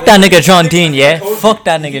 fuck that nigga John Dean. Yeah, fuck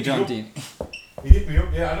that nigga John Dean. He hit me up.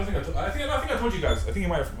 Yeah, I think I told you guys. I think he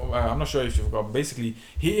might have. I'm not sure if you forgot. But basically,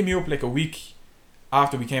 he hit me up like a week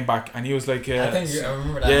after we came back, and he was like, I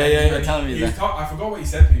remember that. Yeah. You were telling me that. I forgot what he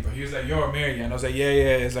said to me, but he was like, "You're Mary," and I was like, "Yeah."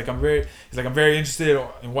 It's like I'm very interested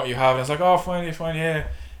in what you have. And I was like, "Oh, fine, yeah."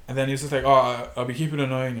 And then he was just like, "Oh, I'll be keeping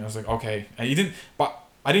an eye on you." I was like, "Okay." And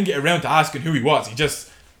I didn't get around to asking who he was. He just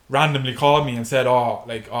randomly called me and said,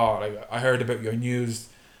 like I heard about your news.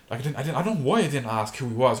 Like I don't know why I didn't ask who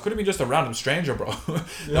he was. Could have been just a random stranger, bro.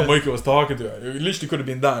 That Michael was talking to. It literally could have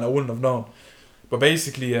been that, and I wouldn't have known. But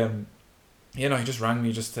basically, he just rang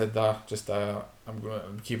me, just said that,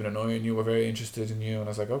 I'm keeping an eye on you. We're very interested in you, and I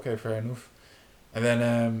was like, okay, fair enough. And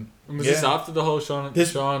then was this after the whole Sean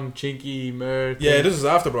Chinky Mer? Yeah, this was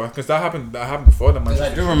after, bro, because that happened before the match.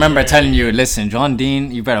 I do remember telling you, listen, John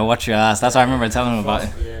Dean, you better watch your ass. That's what I remember telling him about it.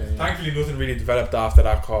 Yeah. Thankfully, nothing really developed after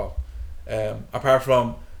that call, apart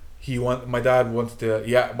from my dad wanted to.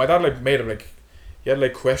 Yeah, my dad like made him like he had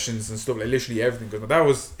like questions and stuff, like literally everything. Because my dad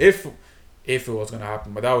was if it was gonna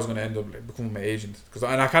happen, my dad was gonna end up like becoming my agent.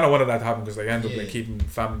 And I kind of wanted that to happen because like I ended up like keeping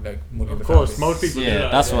family like money. Of course, most people. Yeah,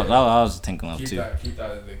 that's what I was thinking of too. Keep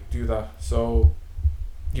that, like, do that. So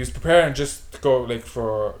he was preparing just to go like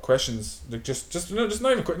for questions, like just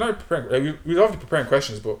not preparing. We were obviously preparing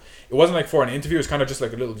questions, but it wasn't like for an interview. It was kind of just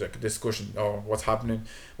like a little like discussion or what's happening,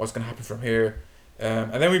 what's gonna happen from here.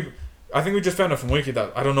 And then I think we just found out from Wiki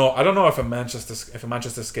that I don't know if a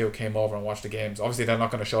Manchester scout came over and watched the games. Obviously, they're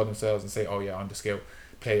not going to show themselves and say, "Oh yeah, I'm the scout.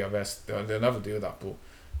 Play your best." They'll never do that. But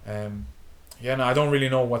I don't really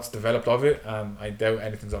know what's developed of it, and I doubt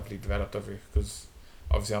anything's obviously developed of it because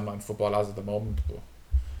obviously I'm not in football as at the moment. But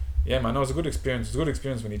yeah, man, it was a good experience. It was a good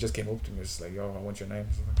experience when he just came up to me. It was like, "Yo, I want your name."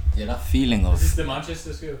 Yeah, that feeling of. Is this the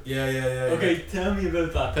Manchester school? Yeah. Okay, tell me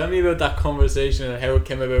about that. Tell me about that conversation and how it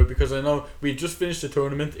came about, because I know we just finished the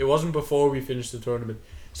tournament. It wasn't before we finished the tournament.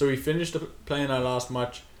 So we finished playing our last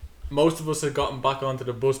match. Most of us had gotten back onto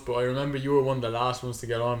the bus, but I remember you were one of the last ones to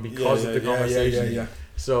get on because of the conversation. Yeah.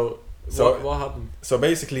 So what happened? So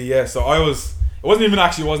basically, yeah. So I was. It wasn't the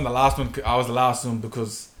last one. I was the last one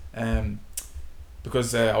because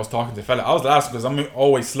I was talking to the fella. I was the last because I'm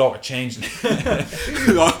always slow at changing.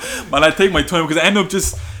 Man, I take my time because I end up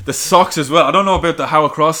just the socks as well. I don't know about the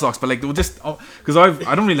Howard Cross socks, but like they were just because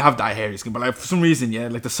I don't really have that hairy skin, but like for some reason, yeah,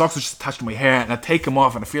 like the socks were just attached to my hair, and I take them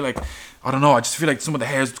off, and I feel like I don't know. I just feel like some of the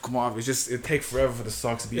hairs would come off. It'd take forever for the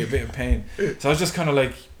socks to be a bit of pain. So I was just kind of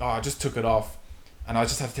like, I just took it off, and I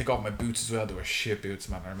just had to take off my boots as well. They were shit boots,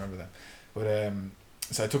 man. I remember that. But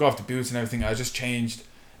so I took off the boots and everything. I just changed.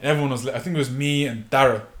 And everyone was, I think it was me and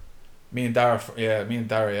Dara. They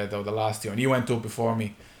were the last two, and he went up before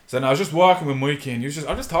me. So then I was just walking with Mikey, and I was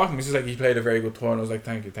just talking. He was just like, he played a very good tour, and I was like,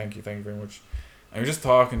 thank you very much. And we were just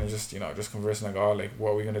talking and just conversing, like, oh, like,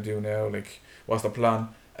 what are we gonna do now? Like, what's the plan?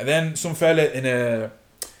 And then some fella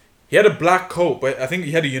he had a black coat, but I think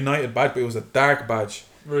he had a United badge, but it was a dark badge.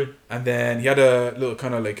 Right. And then he had a little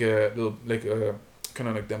kind of like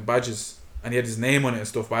them badges. And he had his name on it and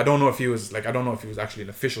stuff, but I don't know if he was actually an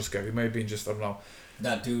official scout. He may have been just, I don't know.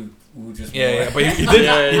 That dude who just but he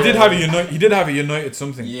did have a United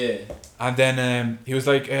something. Yeah. And then he was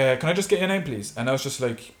like, "Can I just get your name, please?" And I was just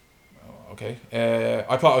like, oh, "Okay."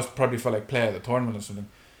 I thought it was probably for like player at the tournament or something.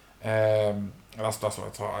 That's what I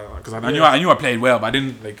thought, because I knew I played well, but I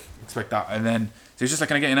didn't like expect that. And then so he was just like,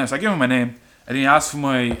 "Can I get your name?" So I gave him my name, and then he asked for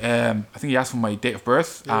my I think he asked for my date of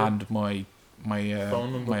birth and my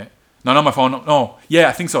phone number. No, not my phone. No, yeah,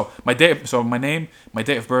 I think so. My name, my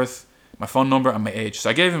date of birth, my phone number, and my age. So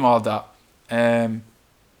I gave him all that. And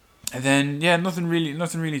then nothing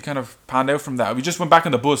really kind of panned out from that. We just went back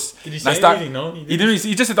on the bus. Did he say anything? No, he didn't.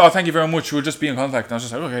 He just said, "Oh, thank you very much. We'll just be in contact." And I was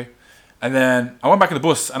just like, okay. And then I went back on the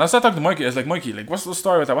bus and I started talking to Mikey. I was like, Mikey, like, what's the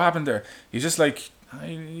story with that? What happened there? He's just like,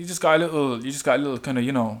 you just got a little kind of,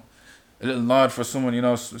 a little nod for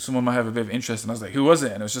someone, someone might have a bit of interest. And I was like, who was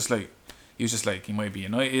it? And it was just like, he was just like, he might be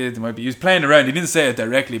United, he was playing around. He didn't say it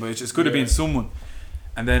directly, but it just could have been someone.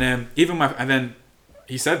 And then and then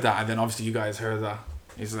he said that, and then obviously you guys heard that.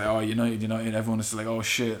 He's like, oh, United. Everyone was like, oh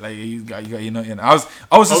shit, like you got United. And I was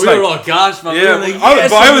just like, oh gosh, man. Yeah, like,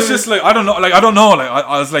 but I was just like, I don't know,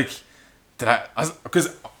 I was like,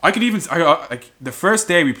 because I could even like the first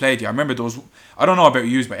day we played. Yeah, I remember those. I don't know about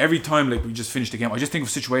you, but every time like we just finished the game, I just think of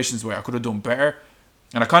situations where I could have done better,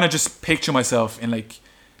 and I kind of just picture myself in like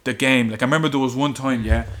the game. Like I remember there was one time,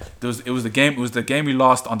 it was the game we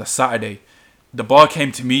lost on the Saturday. The ball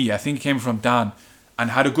came to me, I think it came from Dan, and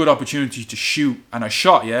had a good opportunity to shoot, and I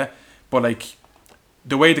shot, but like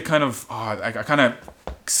the way the kind of I kind of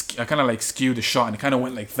like skewed the shot, and it kind of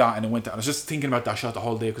went like that, and it went. I was just thinking about that shot the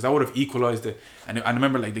whole day because I would have equalized it, and I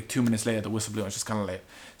remember like 2 minutes later the whistle blew. I was just kind of like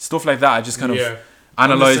stuff like that. I just kind of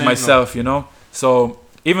analyzed myself, you know. So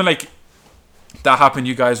even like that happened,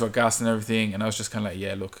 you guys were gassed and everything, and I was just kind of like,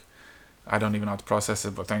 yeah, look, I don't even know how to process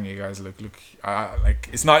it, but thank you guys. Look, like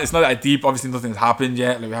it's not that deep. Obviously, nothing's happened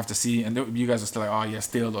yet. Like we have to see, and you guys are still like, oh yeah,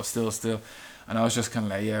 still, and I was just kind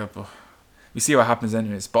of like, yeah, but we see what happens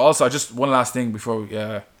anyways. But also, just one last thing before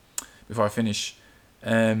I finish,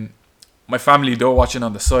 my family, they were watching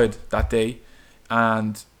on the side that day,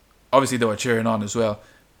 and obviously they were cheering on as well.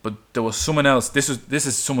 But there was someone else. This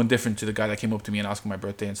is someone different to the guy that came up to me and asked my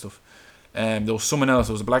birthday and stuff. There was someone else.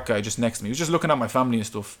 There was a black guy just next to me. He was just looking at my family and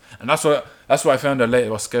stuff. And that's what I found out later.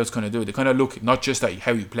 What scouts kind of do. They kind of look not just at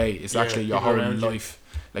how you play. It's actually your whole life,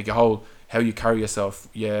 like your whole how you carry yourself.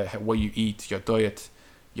 Yeah, what you eat, your diet,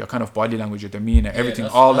 your kind of body language, your demeanor, everything,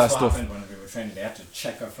 all that stuff. When we were training, they had to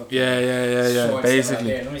check our fucking yeah.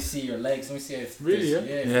 Basically, let me see your legs. Let me see if really,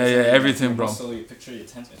 everything, bro. So you picture your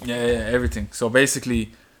tension. Yeah, everything. So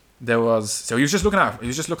basically, he was just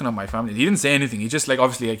looking at my family. He didn't say anything. He just like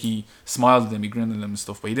obviously like he smiled at them, he grinned at them and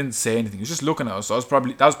stuff, but he didn't say anything. He was just looking at us. So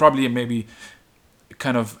that was probably maybe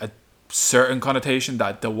kind of a certain connotation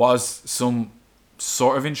that there was some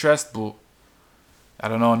sort of interest, but I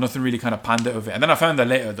don't know, nothing really kind of panned out of it. And then I found that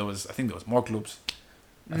later I think there was more clubs.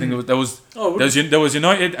 I think there was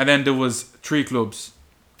United, and then there was 3 clubs.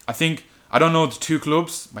 I don't know the 2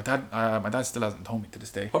 clubs. My dad still hasn't told me to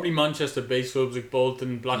this day. Probably Manchester-based clubs like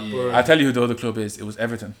Bolton, Blackburn. Yeah. I'll tell you who the other club is. It was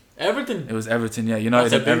Everton. Everton? It was Everton, yeah.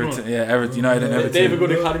 United and Everton. One. Yeah, Everton. United and Everton. They have a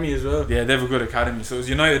good academy as well. Yeah, they have a good academy. So it was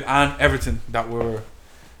United and Everton that were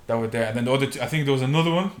there. And then the other 2, I think there was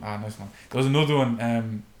another one. Nice one. There was another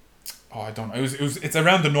one. I don't know. It's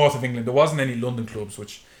around the north of England. There wasn't any London clubs,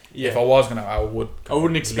 which if I was gonna, I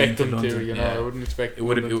wouldn't expect them London, to. You know, I wouldn't expect it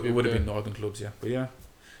would have been northern clubs, yeah. But yeah,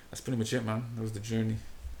 that's pretty much it, man. That was the journey.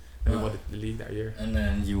 Then we won the league that year. And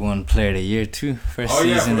then you won Player of the Year too, first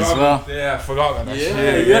season as well. I forgot about that.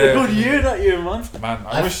 Yeah, you had a good year that year, man.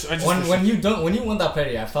 I wish. When you won that Player of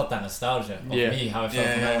the Year, I felt that nostalgia of me, how I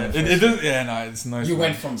felt. It does. Yeah, no, it's nice. You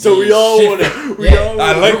went from so we all won it.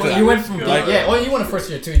 I liked that. You went from you won the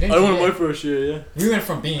first year too, didn't you? I won my first year, yeah. We went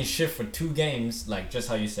from being shit for 2 games, like just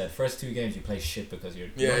how you said, first 2 games you play shit because you're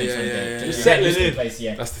settling in. Place,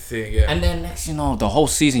 That's the thing, yeah. And then next, the whole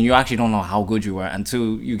season you actually don't know how good you were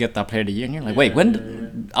until you get that Player of the Year, and you're like, wait,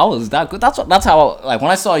 when I was that good? That's how like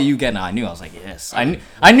when I saw you getting it, I knew. I was like, yes,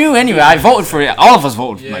 I knew anyway. I voted for it. All of us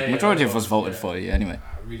voted. Majority of us voted for it. Anyway.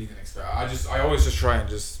 I really didn't expect. I always just try and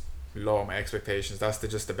just lower my expectations. That's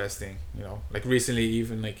just the best thing, Like recently,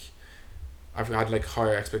 even like I've had like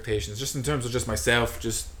higher expectations, just in terms of just myself,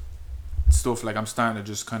 just stuff like I'm starting to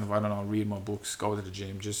just kind of read more books, go to the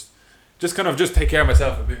gym, just kind of just take care of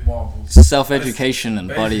myself a bit more. Self-education and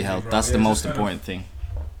body health. That's the most important thing.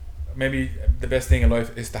 Maybe the best thing in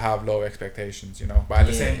life is to have low expectations, but at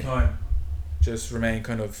the same time, just remain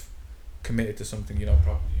kind of committed to something,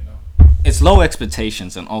 properly, It's low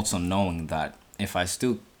expectations and also knowing that if I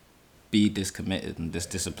still be this committed and this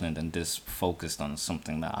disciplined and this focused on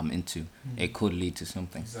something that I'm into, it could lead to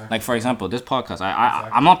something. Exactly. Like for example, this podcast,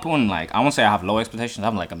 I'm not putting like, I won't say I have low expectations.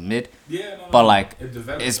 I'm like a mid, but like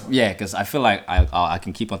it's because I feel like I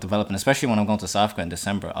can keep on developing, especially when I'm going to South Africa in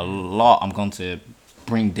December. I'm going to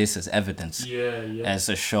bring this as evidence, as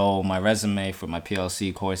a show, my resume for my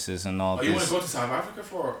PLC courses and all. You want to go to South Africa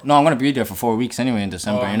for? No, I'm gonna be there for 4 weeks anyway in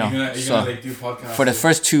December. You're gonna like do podcasts for the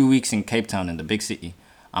first 2 weeks in Cape Town in the big city.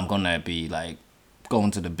 I'm gonna be like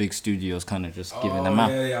going to the big studios, kind of just giving them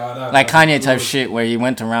out, like Kanye type shit, where he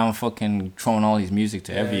went around fucking throwing all his music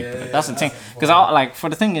to that's the thing. Because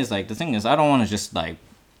the thing is I don't want to just like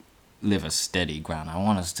live a steady ground. I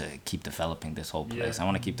want us to keep developing this whole place. I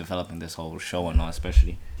want to keep developing this whole show and all,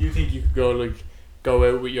 especially. Do you think you could go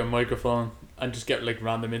out with your microphone and just get like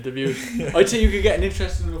random interviews? I'd say you could get an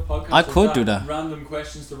interesting little podcast. I could do that. Random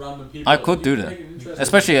questions to random people. I could do that.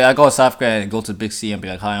 Especially I go to South Africa and go to the big C and be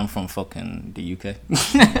like, hi, I'm from fucking the UK.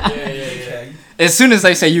 Yeah. As soon as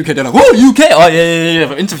they say UK, they're like, whoa, UK! Oh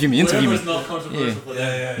yeah. Interview me. It's not controversial.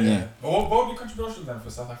 Yeah. What would be controversial then for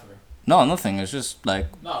South Africa? No, nothing. It's just like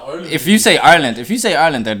Ireland. If you say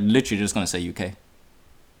Ireland, they're literally just gonna say UK.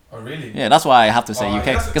 Oh really? Yeah, that's why I have to say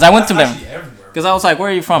UK. Because I went to them. Because I was like, where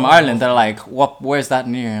are you from? Ireland. They're like, where's that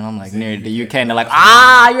near? And I'm like, near the UK. And they're like,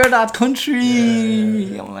 you're that country.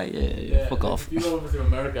 Yeah. I'm like, yeah, fuck off. If you go over to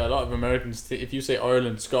America, a lot of Americans, if you say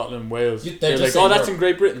Ireland, Scotland, Wales, they're like, that's in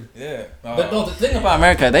Great Britain. Yeah. But no, the thing about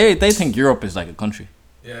America, they think Europe is like a country.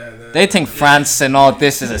 They think France and all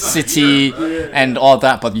this is a city and all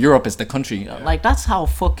that, but Europe is the country. Like that's how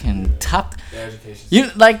fucking tapped.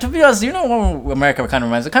 You like to be honest. You know what America kind of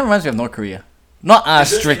reminds? It kind of reminds me of North Korea. Not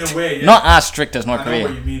as strict, not as strict as North Korea.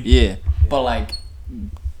 Yeah, but like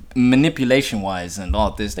manipulation wise and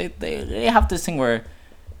all this, they have this thing where.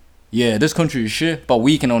 Yeah, this country is shit, but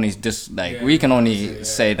we can only just we can only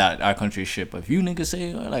say that our country is shit. But if you niggas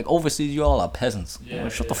say like overseas, you all are peasants.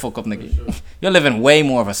 Shut the fuck up, nigga. Sure. You're living way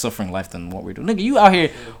more of a suffering life than what we do, nigga. You out here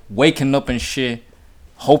waking up and shit,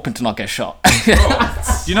 hoping to not get shot. Bro,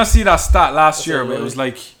 do you not see that stat last year? Where it was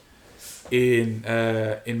like in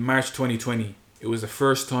March 2020. It was the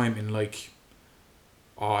first time in like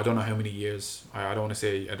I don't know how many years. I don't want to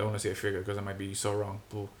say a figure because I might be so wrong,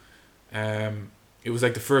 but it was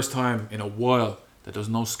like the first time in a while that there was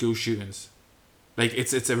no school shootings. Like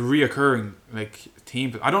it's a reoccurring like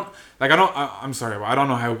theme. I'm sorry, but I don't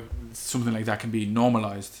know how something like that can be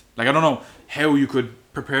normalized. Like I don't know how you could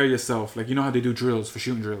prepare yourself. Like you know how they do drills for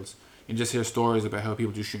shooting drills. You just hear stories about how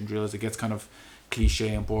people do shooting drills. It gets kind of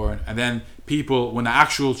cliche and boring. And then people, when the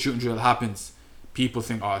actual shooting drill happens, people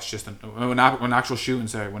think, oh, it's just when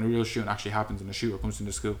a real shooting actually happens and a shooter comes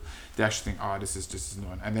into school, they actually think, oh, this is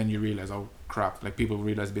annoying. And then you realize, oh crap, like people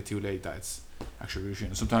realize a bit too late that it's actually real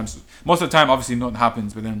shooting. Sometimes, most of the time, obviously nothing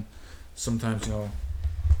happens, but then sometimes, you know.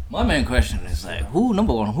 My main question is like,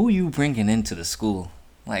 who you bringing into the school?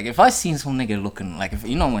 Like if I seen some nigga looking like if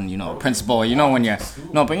a principal, when you're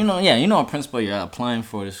a principal, you're applying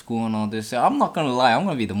for the school and all this. I'm not gonna lie, I'm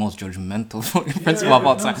gonna be the most judgmental fucking principal of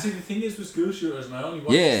all time. See, the thing is with school shooters, and I only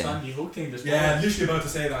watched the Sandy Hook thing this morning. Yeah, literally about to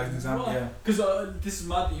say that as an example. Yeah, because this is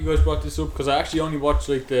mad that you guys brought this up because I actually only watched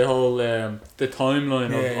like the whole the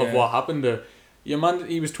timeline of what happened there. Your man,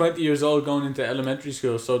 he was 20 years old going into elementary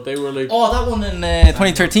school, so they were like... Oh, that one in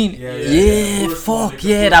 2013? Yeah, fuck,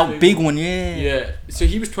 yeah, that big one, yeah. Yeah, so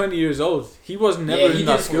he was 20 years old. He wasn't never in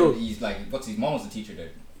that school. He's like, his mom was a teacher there.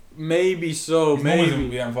 Maybe so, his mom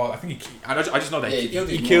wasn't involved. I think I just know that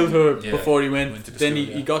he killed her before he went. Then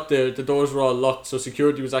he got the doors were all locked, so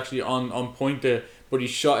security was actually on point there, but he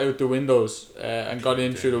shot out the windows and got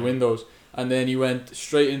in through the windows. And then he went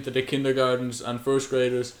straight into the kindergartens and first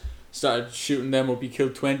graders, started shooting them up. He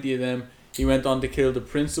killed 20 of them. He went on to kill the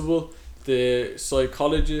principal, the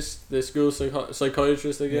psychologist, the school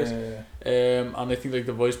psychiatrist, I guess, and I think like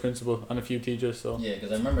the vice principal and a few teachers. So yeah,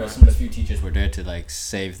 because I remember some of the few teachers were there to like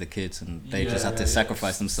save the kids, and they just had to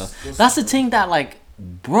sacrifice themselves. That's the thing that like,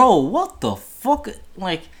 bro, what the fuck,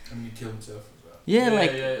 like. And he killed himself as well. Yeah.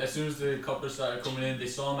 As soon as the coppers started coming in, they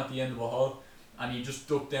saw him at the end of a hall, and he just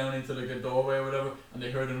ducked down into like a doorway or whatever, and they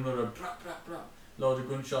heard another brap brap brap. Loads of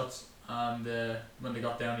gunshots, and when they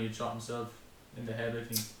got down, he had shot himself in the head, I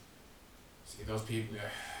think. See those people,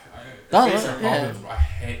 I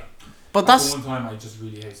hate them. But that's one time I just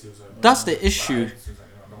really hate suicide. That's the issue.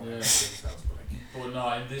 But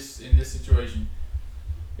no, in this situation,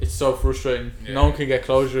 it's so frustrating. Yeah. No one can get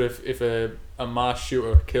closure if a mass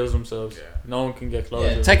shooter kills themselves. Yeah. No one can get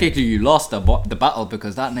closure. Yeah, technically you lost the battle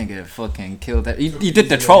because that nigga fucking killed it. He did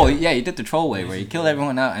the troll. Yeah, he did the troll way where he killed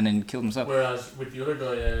everyone out and then killed himself. Whereas with the other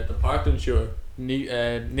guy, the Parkland shooter,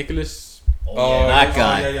 Nicholas. Oh, that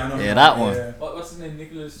guy. Yeah, that one. Yeah. What's his name?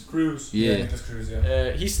 Nicholas Cruz. Yeah. Nicholas Cruz.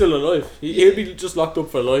 Yeah. He's still alive. He'll be just locked up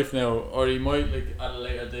for life now, or he might like at a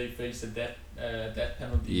later date face a death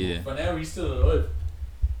penalty. Yeah. But for now, he's still alive.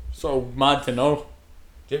 So mad to know.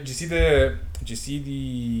 Did you see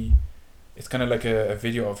the? It's kind of like a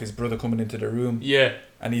video of his brother coming into the room. Yeah.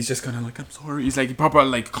 And he's just kind of like, I'm sorry. He's like, he proper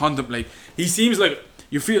like contemplate. He seems like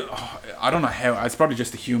you feel. I don't know how. It's probably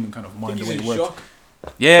just the human kind of mind the way it works. Shock.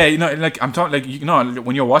 Yeah, like I'm talking like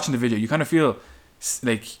when you're watching the video, you kind of feel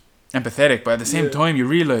like empathetic, but at the same time you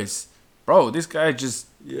realize, bro, this guy just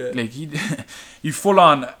like he full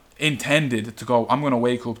on intended to go. I'm gonna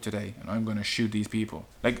wake up today and I'm gonna shoot these people.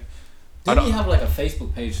 Like, didn't he have like a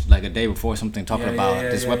Facebook page like a day before something talking about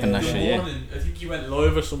this weapon that shit? Yeah. I think he went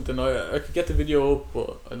live or something. I could get the video up,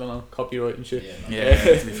 but I don't know, copyright and shit. Yeah,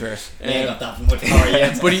 to be fair. He ain't got that much power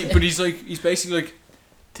yet. but he's basically like,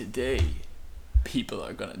 today people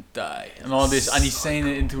are gonna die and all this, and he's saying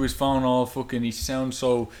it into his phone all fucking. He sounds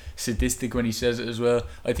so sadistic when he says it as well.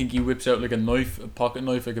 I think he whips out like a knife, a pocket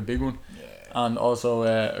knife, like a big one, and also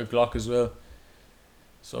a Glock as well.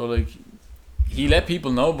 So like, he let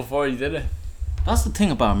people know before he did it. That's the thing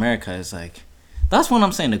about America is like, that's when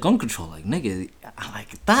I'm saying the gun control, like nigga,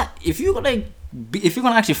 like that. If you're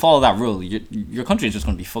gonna actually follow that rule, your country is just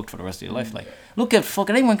gonna be fucked for the rest of your life. Like, look at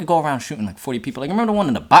fucking anyone could go around shooting like 40 people. Like, remember the one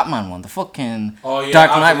in the Batman one, the fucking Dark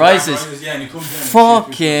Knight Rises. And he comes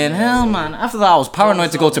fucking hell, man. After that, I was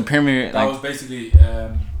paranoid to go to premiere. That was basically.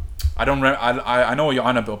 I don't I know what you're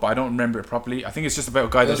on about, but I don't remember it properly. I think it's just about a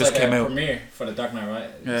guy that just came out. Premiere for the Dark Knight, right?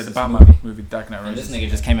 Yeah, the Batman movie Dark Knight And Rises. this nigga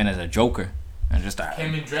just came in as a Joker and just started.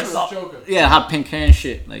 Came in dressed as Joker. Yeah, had pink hair and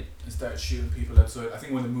shit. Like, And started shooting people outside. I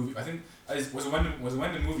think when the movie, was it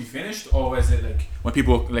when the movie finished, or was it like when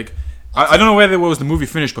people like, I don't know whether it was the movie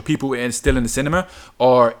finished, but people were still in the cinema,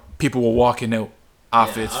 or people were walking out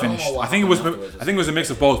after it's finished. I think it was a mix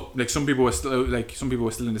of both. Like some people were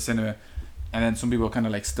still in the cinema, and then some people were kind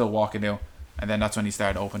of like still walking out, and then that's when he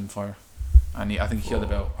started opening fire, and I think he killed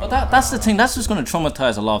about. but that's the thing. That's just gonna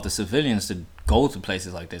traumatize a lot of the civilians to go to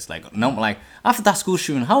places like this. Like, no, like after that school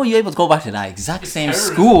shooting, how are you able to go back to that exact same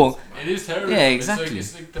terrorism. school? It is terrorism. Yeah, exactly.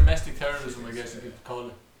 It's like domestic terrorism, I guess you could call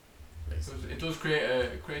it. It does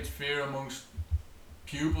create fear amongst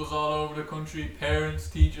pupils all over the country, parents,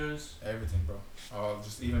 teachers, Everything, bro. Oh,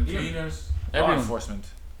 just even cleaners, law everyone. enforcement.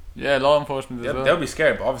 Yeah, law enforcement as well. They'll be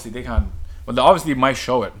scared, but obviously they can't. Well, they obviously might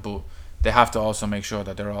show it, but they have to also make sure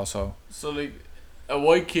that they're also. So like, a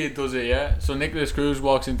white kid does it, yeah. So Nicholas Cruz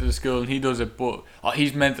walks into the school and he does it, but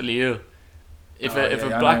he's mentally ill. If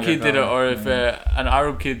a black kid did it, or if an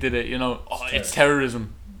Arab kid did it, you know, it's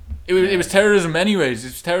terrorism. It was terrorism anyways.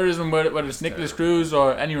 It's terrorism whether it's Nicholas Cruz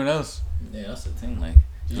or anyone else. Yeah, that's the thing. Like,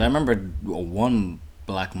 'cause I remember one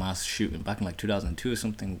black mass shooting back in like 2002 or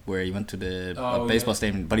something, where he went to the baseball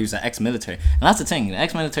stadium, but he was an ex-military, and that's the thing. The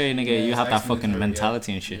ex-military nigga, you have that fucking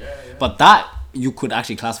mentality and shit. Yeah. But that you could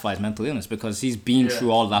actually classify as mental illness because he's been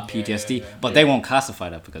through all that PTSD. But they won't classify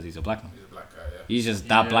that because he's a black man. He's a black guy, yeah. He's just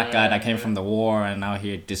that black guy that came from the war and now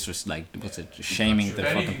here shaming If the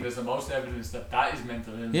anything, fucking. there's the most evidence that is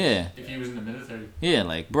mental illness. Yeah. If he was in the military. Yeah,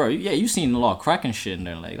 like, bro, yeah, you seen a lot of crack and shit in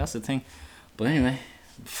there. Like, that's the thing. But anyway,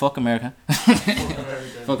 fuck America.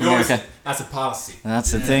 Fuck America. That's a policy.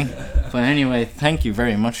 That's the thing. But anyway, thank you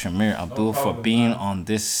very much, Amir Abdul, for being on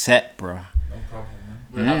this set, bro. No problem, man.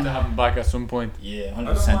 We'll have to have him back at some point. Yeah,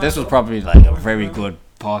 100%. This was probably like a very good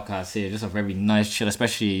podcast here. Just a very nice chill,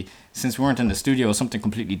 especially since we weren't in the studio. It was something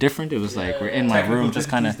completely different. It was like we're in my room, just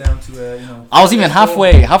kind of. I was even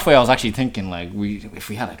halfway. I was actually thinking like if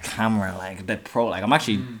we had a camera like that pro. Like I'm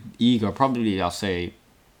actually eager. Probably I'll say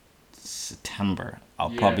September. I'll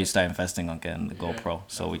probably start investing on getting the GoPro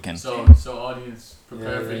so we can. So audience,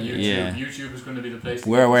 prepare for YouTube. Yeah. YouTube is going to be the place.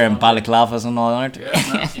 We're wearing balaclavas and all, aren't we? Yeah,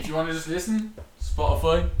 man. If you want to just listen,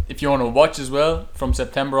 Spotify. If you want to watch as well, from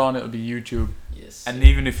September on, it'll be YouTube. Yes. And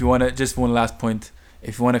even if you want to, just one last point,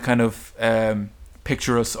 if you want to kind of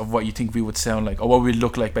picture us of what you think we would sound like or what we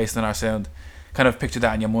look like based on our sound, kind of picture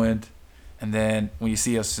that in your mind, and then when you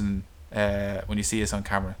see us on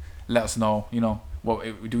camera, let us know. You know,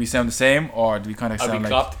 what do we sound the same or do we kind of sound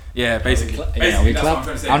like? Clapped. Yeah, basically. Yeah, we clap.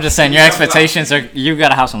 I'm just saying your expectations are. You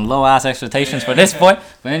gotta have some low ass expectations for this point.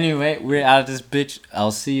 But anyway, we're out of this bitch.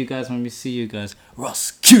 I'll see you guys when we see you guys.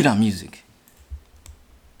 Russ, cue that music.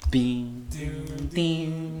 Bing,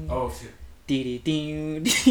 ding, Oh shit. ding, ding.